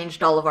Queer Eye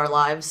changed all of our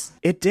lives.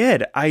 it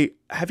did.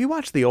 Have you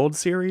watched the old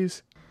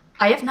series?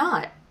 I have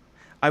not.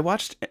 I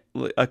watched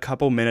a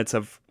couple minutes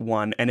of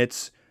one, and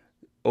it's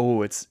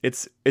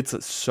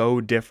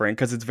so different,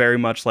 because it's very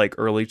much like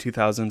early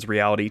 2000s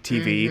reality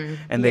TV,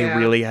 and they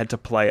really had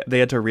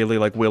to really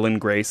like Will and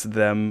Grace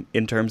them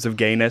in terms of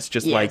gayness,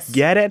 just like,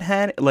 get it,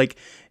 hen? Like,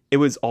 it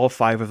was all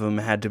 5 of them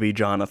had to be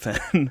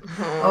Jonathan.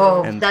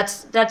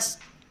 That's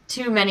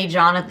too many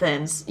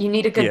Jonathans. You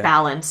need a good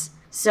balance.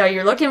 So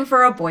you're looking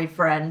for a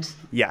boyfriend.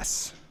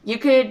 Yes. You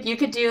could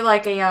do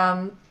like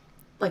a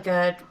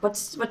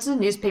what's the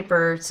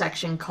newspaper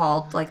section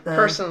called? Like the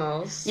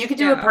Personals. You could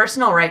do a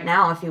personal right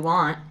now if you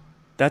want.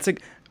 That's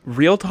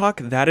real talk.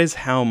 That is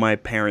how my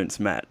parents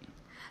met.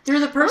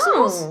 Through the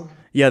personals. Oh.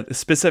 Yeah,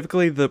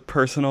 specifically the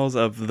personals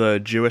of the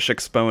Jewish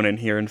exponent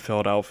here in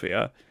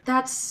Philadelphia.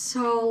 That's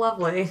so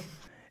lovely.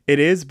 It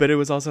is, but it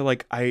was also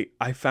like I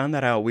found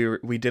that out.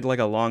 We did like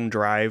a long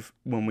drive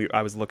when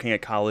I was looking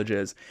at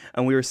colleges,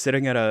 and we were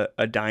sitting at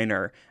a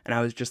diner, and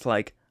I was just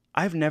like,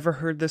 I've never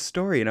heard this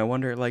story, and I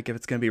wonder like if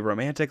it's gonna be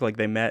romantic, like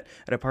they met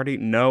at a party.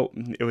 No,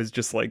 it was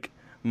just like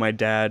my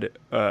dad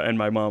and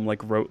my mom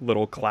like wrote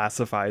little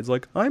classifieds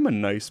like, I'm a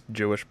nice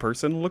Jewish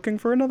person looking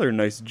for another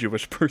nice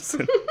Jewish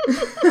person.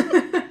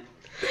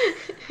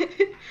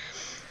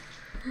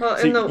 Well,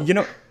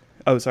 So,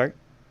 oh, sorry.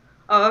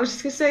 Oh, I was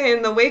just gonna say,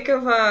 in the wake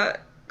of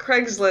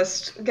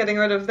Craigslist getting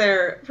rid of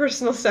their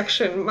personal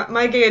section,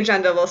 my gay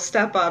agenda will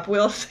step up.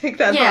 We'll take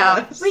that.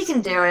 Yeah, we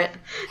can do it.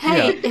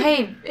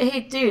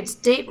 Hey, dudes,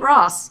 date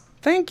Ross.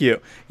 Thank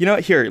you.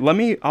 Here,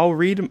 I'll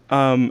read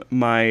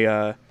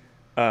my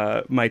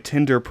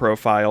Tinder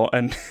profile,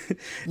 and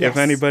if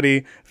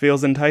anybody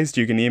feels enticed,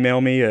 you can email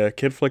me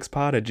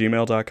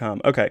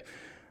kidflixpod@gmail.com. Okay.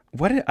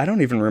 I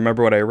don't even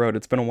remember what I wrote.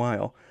 It's been a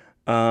while.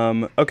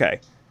 Okay.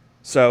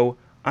 So,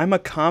 I'm a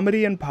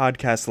comedy and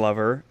podcast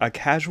lover, a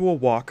casual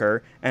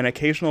walker, an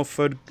occasional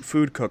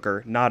food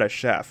cooker, not a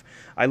chef.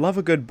 I love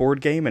a good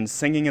board game and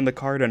singing in the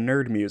car to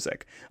nerd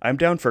music. I'm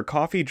down for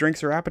coffee,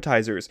 drinks, or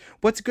appetizers.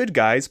 What's good,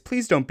 guys?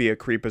 Please don't be a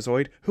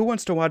creepazoid. Who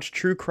wants to watch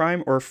True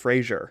Crime or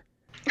Frasier?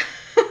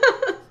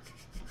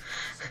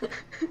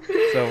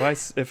 So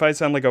if I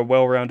sound like a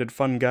well-rounded,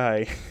 fun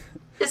guy...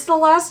 Is the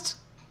last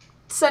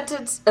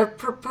sentence a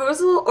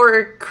proposal or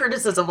a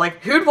criticism?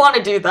 Like, who'd want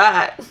to do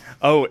that?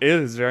 Oh, it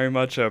is very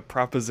much a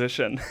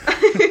proposition.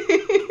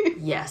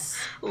 Yes.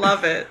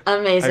 Love it.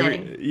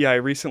 Amazing. I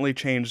recently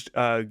changed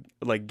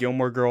like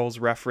Gilmore Girls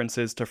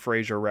references to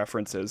Frasier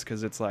references,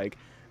 because it's like,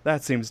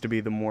 that seems to be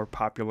the more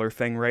popular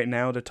thing right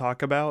now to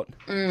talk about.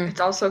 It's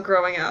also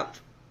growing up.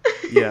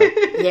 Yeah.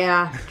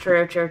 Yeah,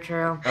 true.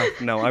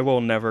 No, I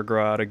will never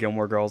grow out of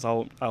Gilmore Girls.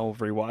 I'll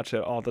rewatch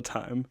it all the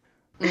time.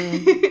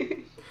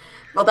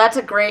 Well, that's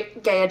a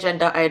great gay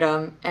agenda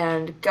item,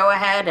 and go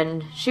ahead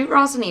and shoot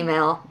Ross an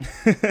email.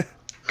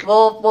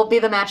 We'll be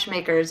the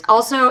matchmakers.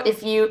 Also,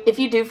 if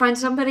you do find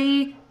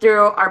somebody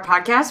through our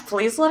podcast,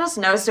 please let us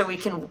know so we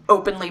can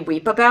openly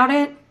weep about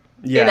it.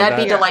 Yeah,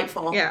 that'd be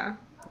delightful. Yeah.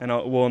 And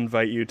we'll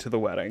invite you to the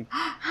wedding.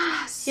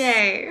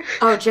 Yay.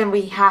 Oh, Jen,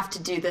 we have to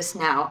do this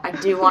now. I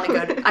do want to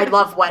go I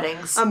love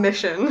weddings. A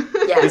mission.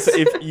 Yes.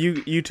 If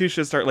you two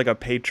should start like a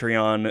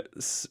Patreon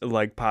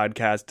like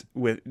podcast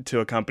to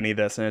accompany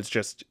this, and it's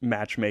just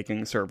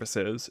matchmaking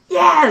services.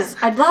 Yes,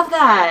 I'd love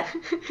that.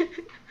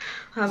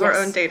 Have our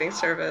own dating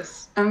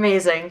service.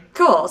 Amazing.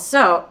 Cool.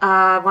 So,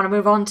 want to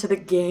move on to the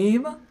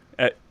game?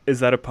 Is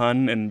that a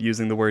pun and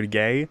using the word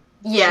gay?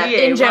 Yeah,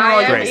 in general,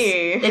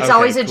 G-A-Y-M-E. it's Okay,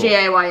 always a cool.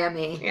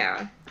 G-A-Y-M-E.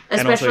 Yeah.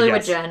 Especially And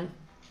with also, Jen.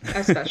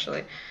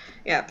 Especially.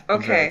 Yeah.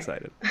 I'm very Okay.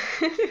 excited.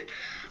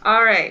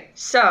 All right.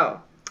 So,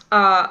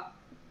 a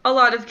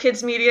lot of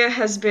kids media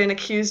has been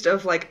accused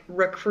of like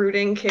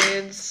recruiting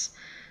kids.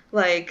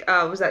 Like,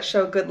 was that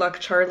show Good Luck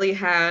Charlie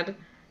had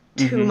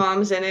 2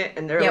 moms in it,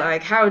 and they're Yep.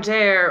 like, "How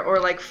dare!" Or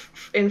like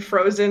in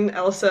Frozen,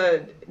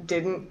 Elsa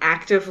didn't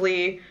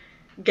actively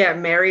get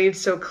married,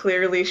 so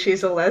clearly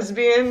she's a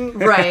lesbian.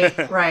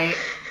 Right.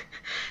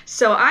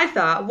 So I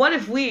thought, what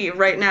if we,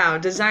 right now,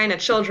 design a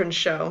children's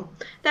show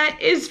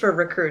that is for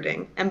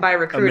recruiting? And by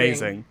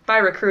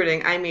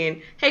recruiting, I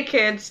mean, hey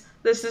kids,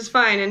 this is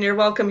fine, and you're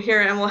welcome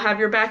here, and we'll have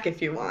your back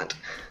if you want.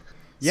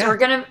 Yeah. So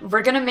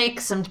we're gonna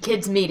make some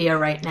kids media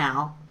right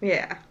now.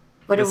 Yeah.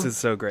 This is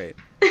so great.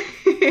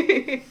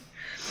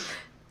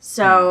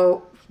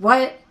 So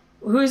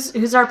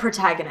who's our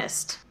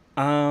protagonist?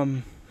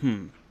 I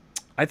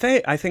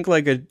think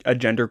like a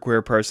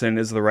genderqueer person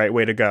is the right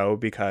way to go,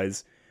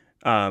 because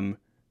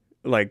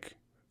like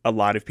a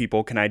lot of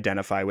people can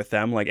identify with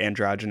them. Like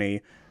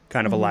androgyny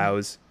kind of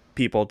allows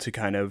people to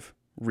kind of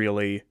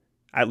really,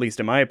 at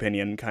least in my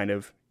opinion, kind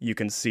of, you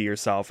can see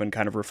yourself and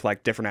kind of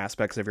reflect different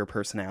aspects of your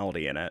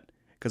personality in it.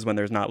 Because when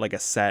there's not like a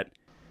set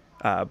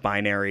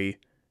binary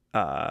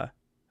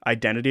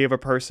identity of a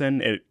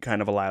person, it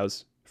kind of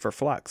allows for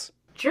flex.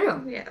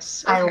 True.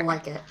 Yes. I okay.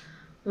 like it.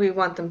 We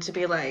want them to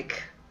be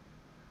like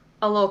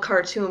a little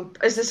cartoon.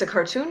 Is this a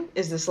cartoon?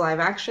 Is this live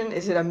action?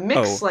 Is it a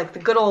mix like the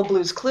good old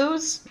Blue's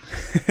Clues?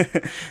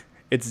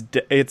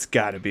 It's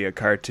got to be a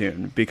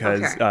cartoon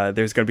because Okay.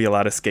 there's going to be a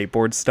lot of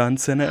skateboard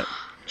stunts in it.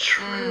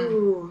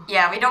 True.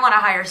 Yeah, we don't want to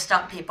hire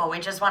stunt people. We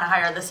just want to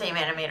hire the same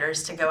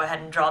animators to go ahead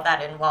and draw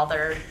that in while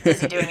they're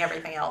busy doing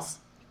everything else.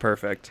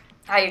 Perfect.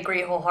 I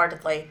agree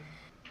wholeheartedly.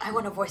 I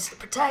want to voice the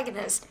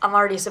protagonist. I'm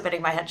already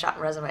submitting my headshot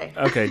and resume.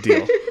 Okay,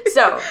 deal.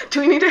 So,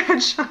 Do we need a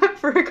headshot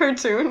for a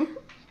cartoon?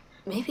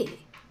 maybe.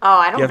 Oh,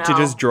 I don't know. You have to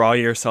just draw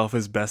yourself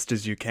as best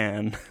as you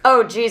can.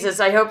 Oh, Jesus,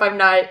 I hope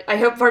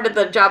part of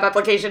the job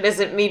application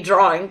isn't me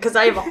drawing, because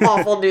I have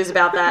awful news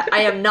about that. I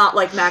am not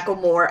like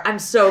Macklemore. I'm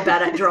so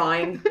bad at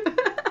drawing.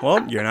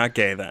 Well, you're not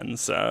gay then,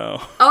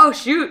 so Oh,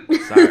 shoot.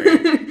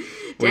 sorry.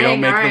 We Dang,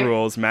 don't make alright. the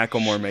rules.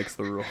 Macklemore makes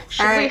the rules.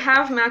 Should we Alright.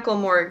 have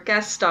Macklemore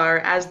guest star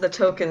as the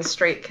token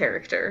straight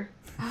character?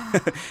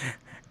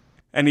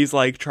 And he's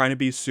like trying to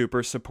be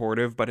super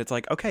supportive, but it's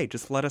like, okay,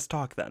 just let us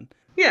talk then.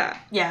 Yeah.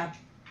 Yeah.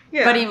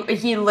 Yeah. But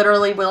he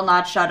literally will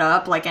not shut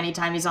up, like,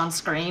 anytime he's on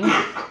screen.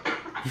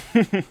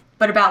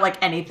 But about,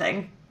 like,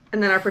 anything.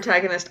 And then our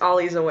protagonist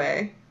Ollie's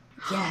away.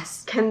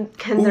 Yes. Can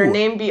their Ooh.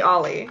 name be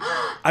Ollie?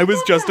 I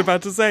was just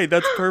about to say,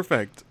 that's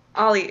perfect.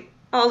 Ollie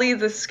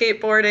the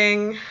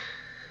skateboarding.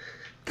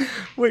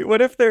 Wait,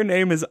 what if their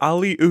name is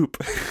Ali Oop?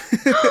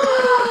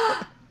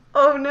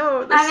 Oh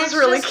no, this And is it's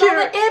really just cute. all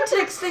the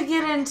antics they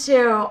get into.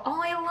 Oh,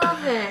 I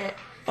love it.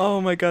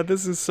 Oh my god,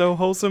 this is so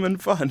wholesome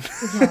and fun.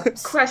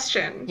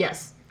 Question.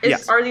 Yes.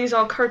 Yes. Are these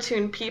all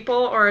cartoon people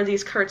or are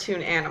these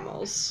cartoon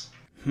animals?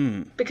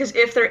 Because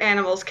if they're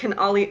animals, can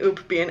Ollie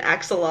Oop be an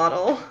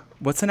axolotl?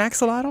 What's an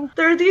axolotl?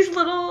 There are these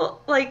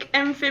little, like,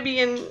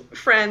 amphibian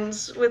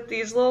friends with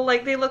these little,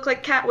 like, they look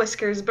like cat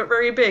whiskers, but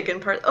very big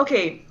and part.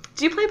 Okay,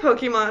 do you play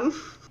Pokemon?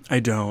 I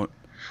don't.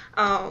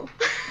 Oh.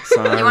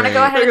 Sorry. You want to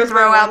go ahead There and goes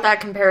throw my out one. that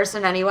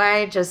comparison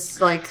anyway,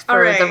 just like for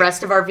Alright. the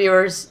rest of our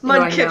viewers? who I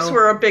Mudkips know.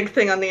 were a big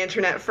thing on the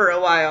internet for a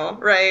while,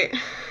 right?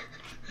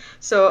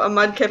 So a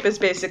mudkip is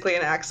basically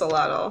an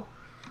axolotl.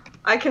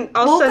 We'll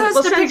We'll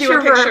post a send you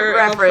a picture for picture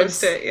and we'll reference.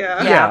 post it,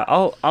 yeah. Yeah,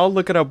 I'll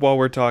look it up while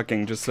we're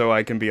talking just so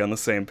I can be on the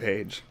same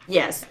page.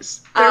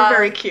 Yes. They're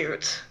very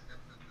cute.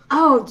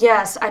 Oh,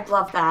 yes, I'd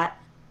love that.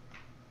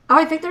 Oh,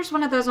 I think there's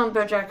one of those on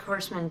BoJack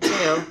Horseman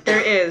too. There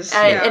is.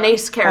 Yeah. An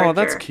ace character. Oh,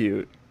 that's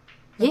cute.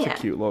 That's Yeah. a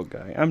cute little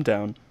guy. I'm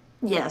down.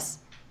 Yes.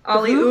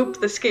 Ollie Oop,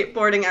 the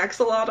skateboarding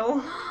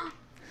axolotl.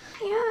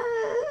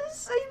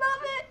 Yes, I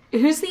love it.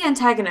 Who's the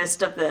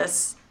antagonist of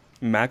this?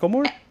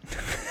 Macklemore?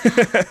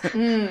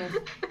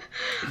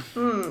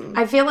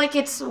 I feel like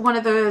it's one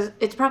of those.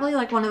 It's probably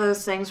like one of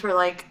those things where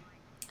like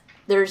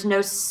there's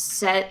no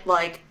set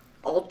like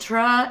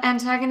ultra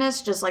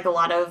antagonist, just like a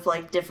lot of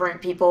like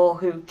different people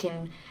who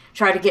can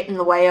try to get in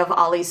the way of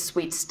Ollie's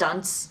sweet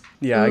stunts.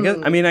 Yeah,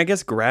 I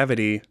guess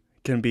Gravity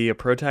can be a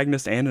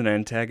protagonist and an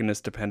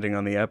antagonist depending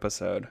on the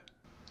episode.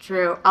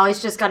 True.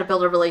 Ollie's just got to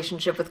build a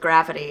relationship with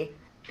Gravity.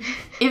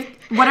 If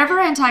whatever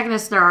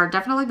antagonists there are,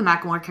 definitely the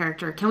Macklemore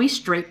character. Can we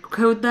straight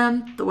code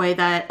them the way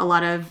that a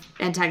lot of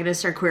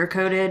antagonists are queer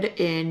coded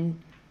in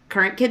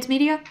current kids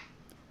media?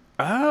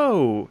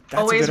 Oh,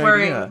 that's a good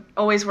idea.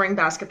 Always wearing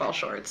basketball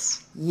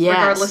shorts. Yes.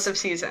 Regardless of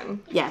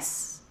season.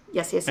 Yes.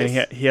 Yes. Yes. And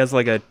Yes. he has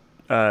like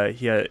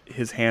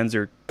his hands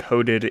are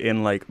coated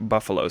in like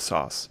buffalo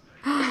sauce.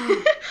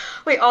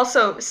 Wait,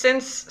 also,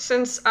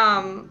 since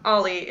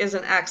Ollie is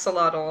an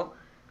axolotl,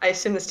 I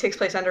assume this takes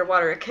place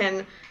underwater,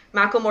 can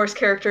Macklemore's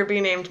character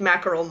be named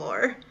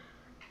Mackerelmore?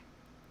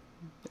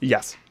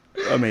 Yes.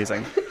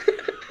 Amazing.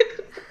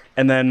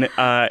 And then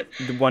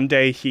one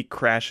day he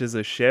crashes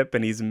a ship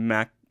and he's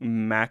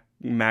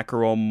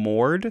mackerel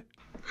moored.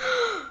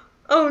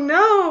 Oh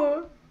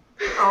no!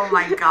 Oh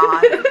my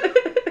god.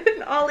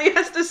 And Ollie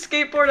has to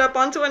skateboard up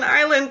onto an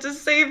island to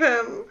save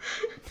him.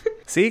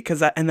 See,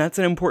 that's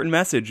an important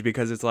message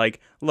because it's like,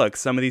 look,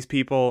 some of these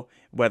people,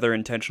 whether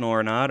intentional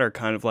or not, are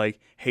kind of like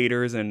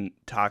haters and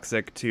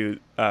toxic to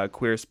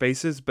queer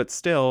spaces, but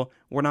still,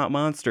 we're not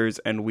monsters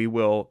and we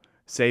will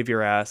save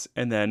your ass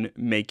and then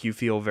make you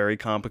feel very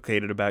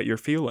complicated about your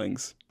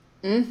feelings.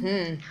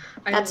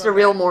 That's the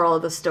real moral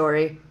of the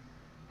story.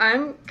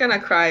 I'm gonna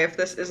cry if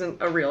this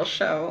isn't a real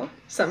show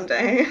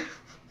someday.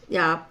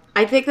 Yeah.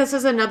 I think this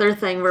is another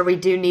thing where we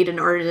do need an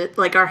artist,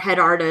 like our head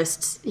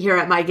artists here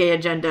at My Gay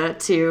Agenda,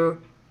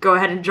 to go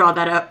ahead and draw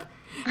that up.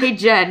 Hey,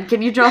 Jen,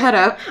 can you draw that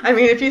up? I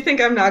mean, if you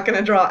think I'm not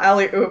gonna draw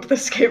Alley Oop, the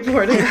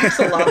skateboarding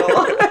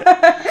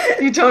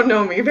axolotl, you don't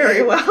know me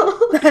very well.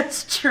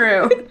 That's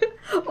true.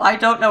 Well, I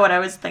don't know what I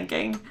was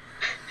thinking.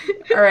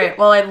 All right.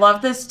 Well, I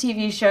love this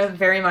TV show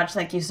very much.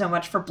 Thank you so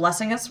much for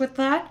blessing us with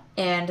that.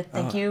 And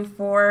thank you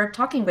for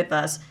talking with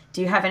us.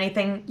 Do you have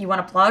anything you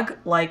want to plug?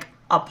 Like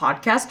a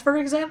podcast, for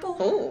example?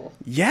 Oh.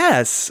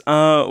 Yes.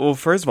 Well,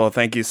 first of all,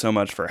 thank you so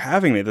much for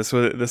having me. This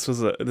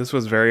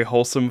was very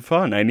wholesome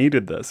fun. I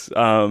needed this.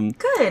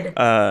 Good.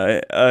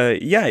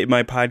 Yeah,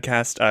 my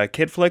podcast,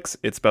 Kid Flicks.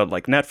 It's spelled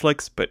like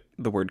Netflix, but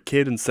the word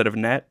kid instead of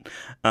net.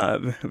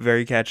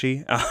 Very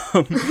catchy.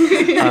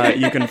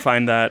 You can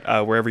find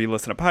that wherever you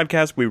listen to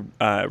podcasts. We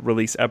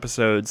release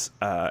episodes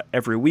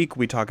every week.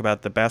 We talk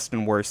about the best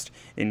and worst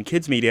in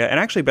kids media. And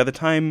actually, by the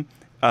time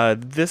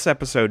this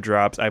episode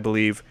drops, I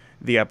believe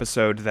the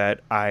episode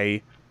that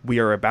we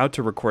are about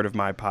to record of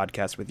my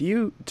podcast with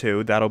you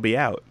two, that'll be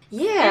out.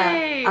 Yeah.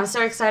 Yay. I'm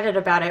so excited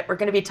about it. We're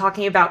going to be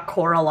talking about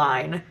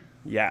Coraline.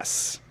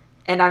 Yes.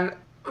 And I'm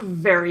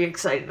very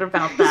excited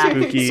about that.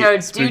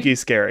 Spooky,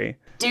 scary.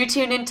 Do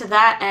tune into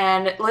that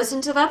and listen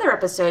to the other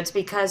episodes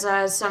because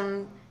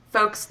some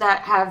folks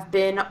that have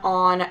been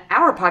on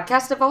our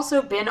podcast have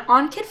also been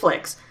on Kid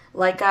Flicks,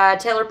 like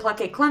Taylor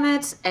Pluckett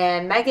Clements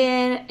and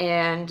Megan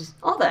and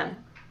all them.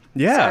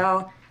 Yeah.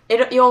 So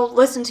you'll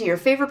listen to your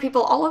favorite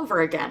people all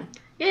over again.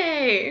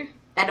 Yay.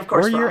 And of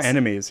course, or your Ross.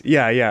 enemies.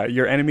 Yeah,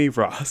 your enemy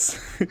Ross,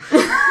 who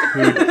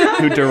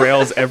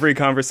derails every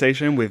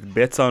conversation with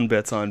bits on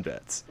bits on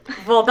bits.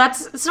 Well,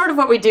 that's sort of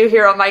what we do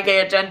here on My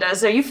Gay Agenda,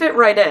 so you fit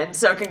right in,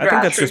 so congrats. I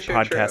think that's True, just true,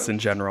 podcasts true. in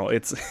general.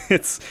 It's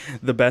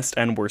the best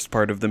and worst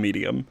part of the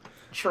medium.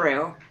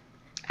 True.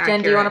 Accurate.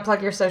 Jen, do you want to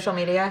plug your social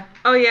media?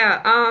 Oh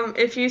yeah,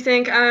 if you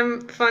think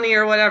I'm funny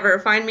or whatever,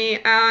 find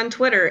me on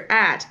Twitter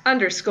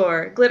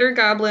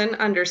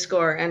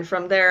 @_glittergoblin_, and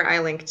from there I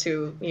link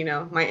to,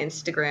 my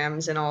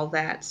Instagrams and all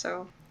that,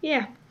 so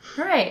yeah.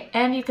 All right,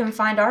 and you can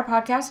find our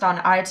podcast on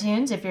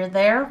iTunes. If you're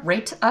there,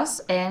 rate us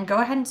and go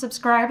ahead and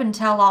subscribe and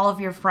tell all of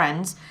your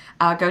friends.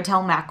 Go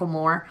tell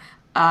Macklemore.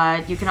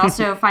 You can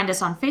also find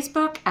us on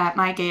Facebook at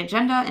My Gay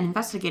Agenda, an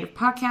investigative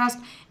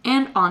podcast,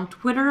 and on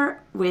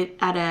Twitter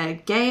at a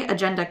Gay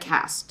Agenda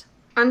Cast.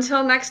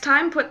 Until next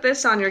time, put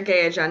this on your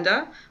gay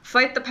agenda.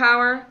 Fight the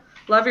power,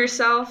 love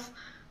yourself,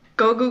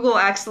 go Google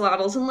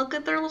axolotls and look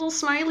at their little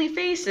smiley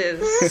faces.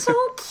 So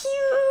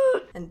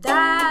cute! And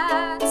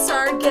that's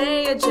our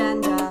gay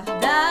agenda.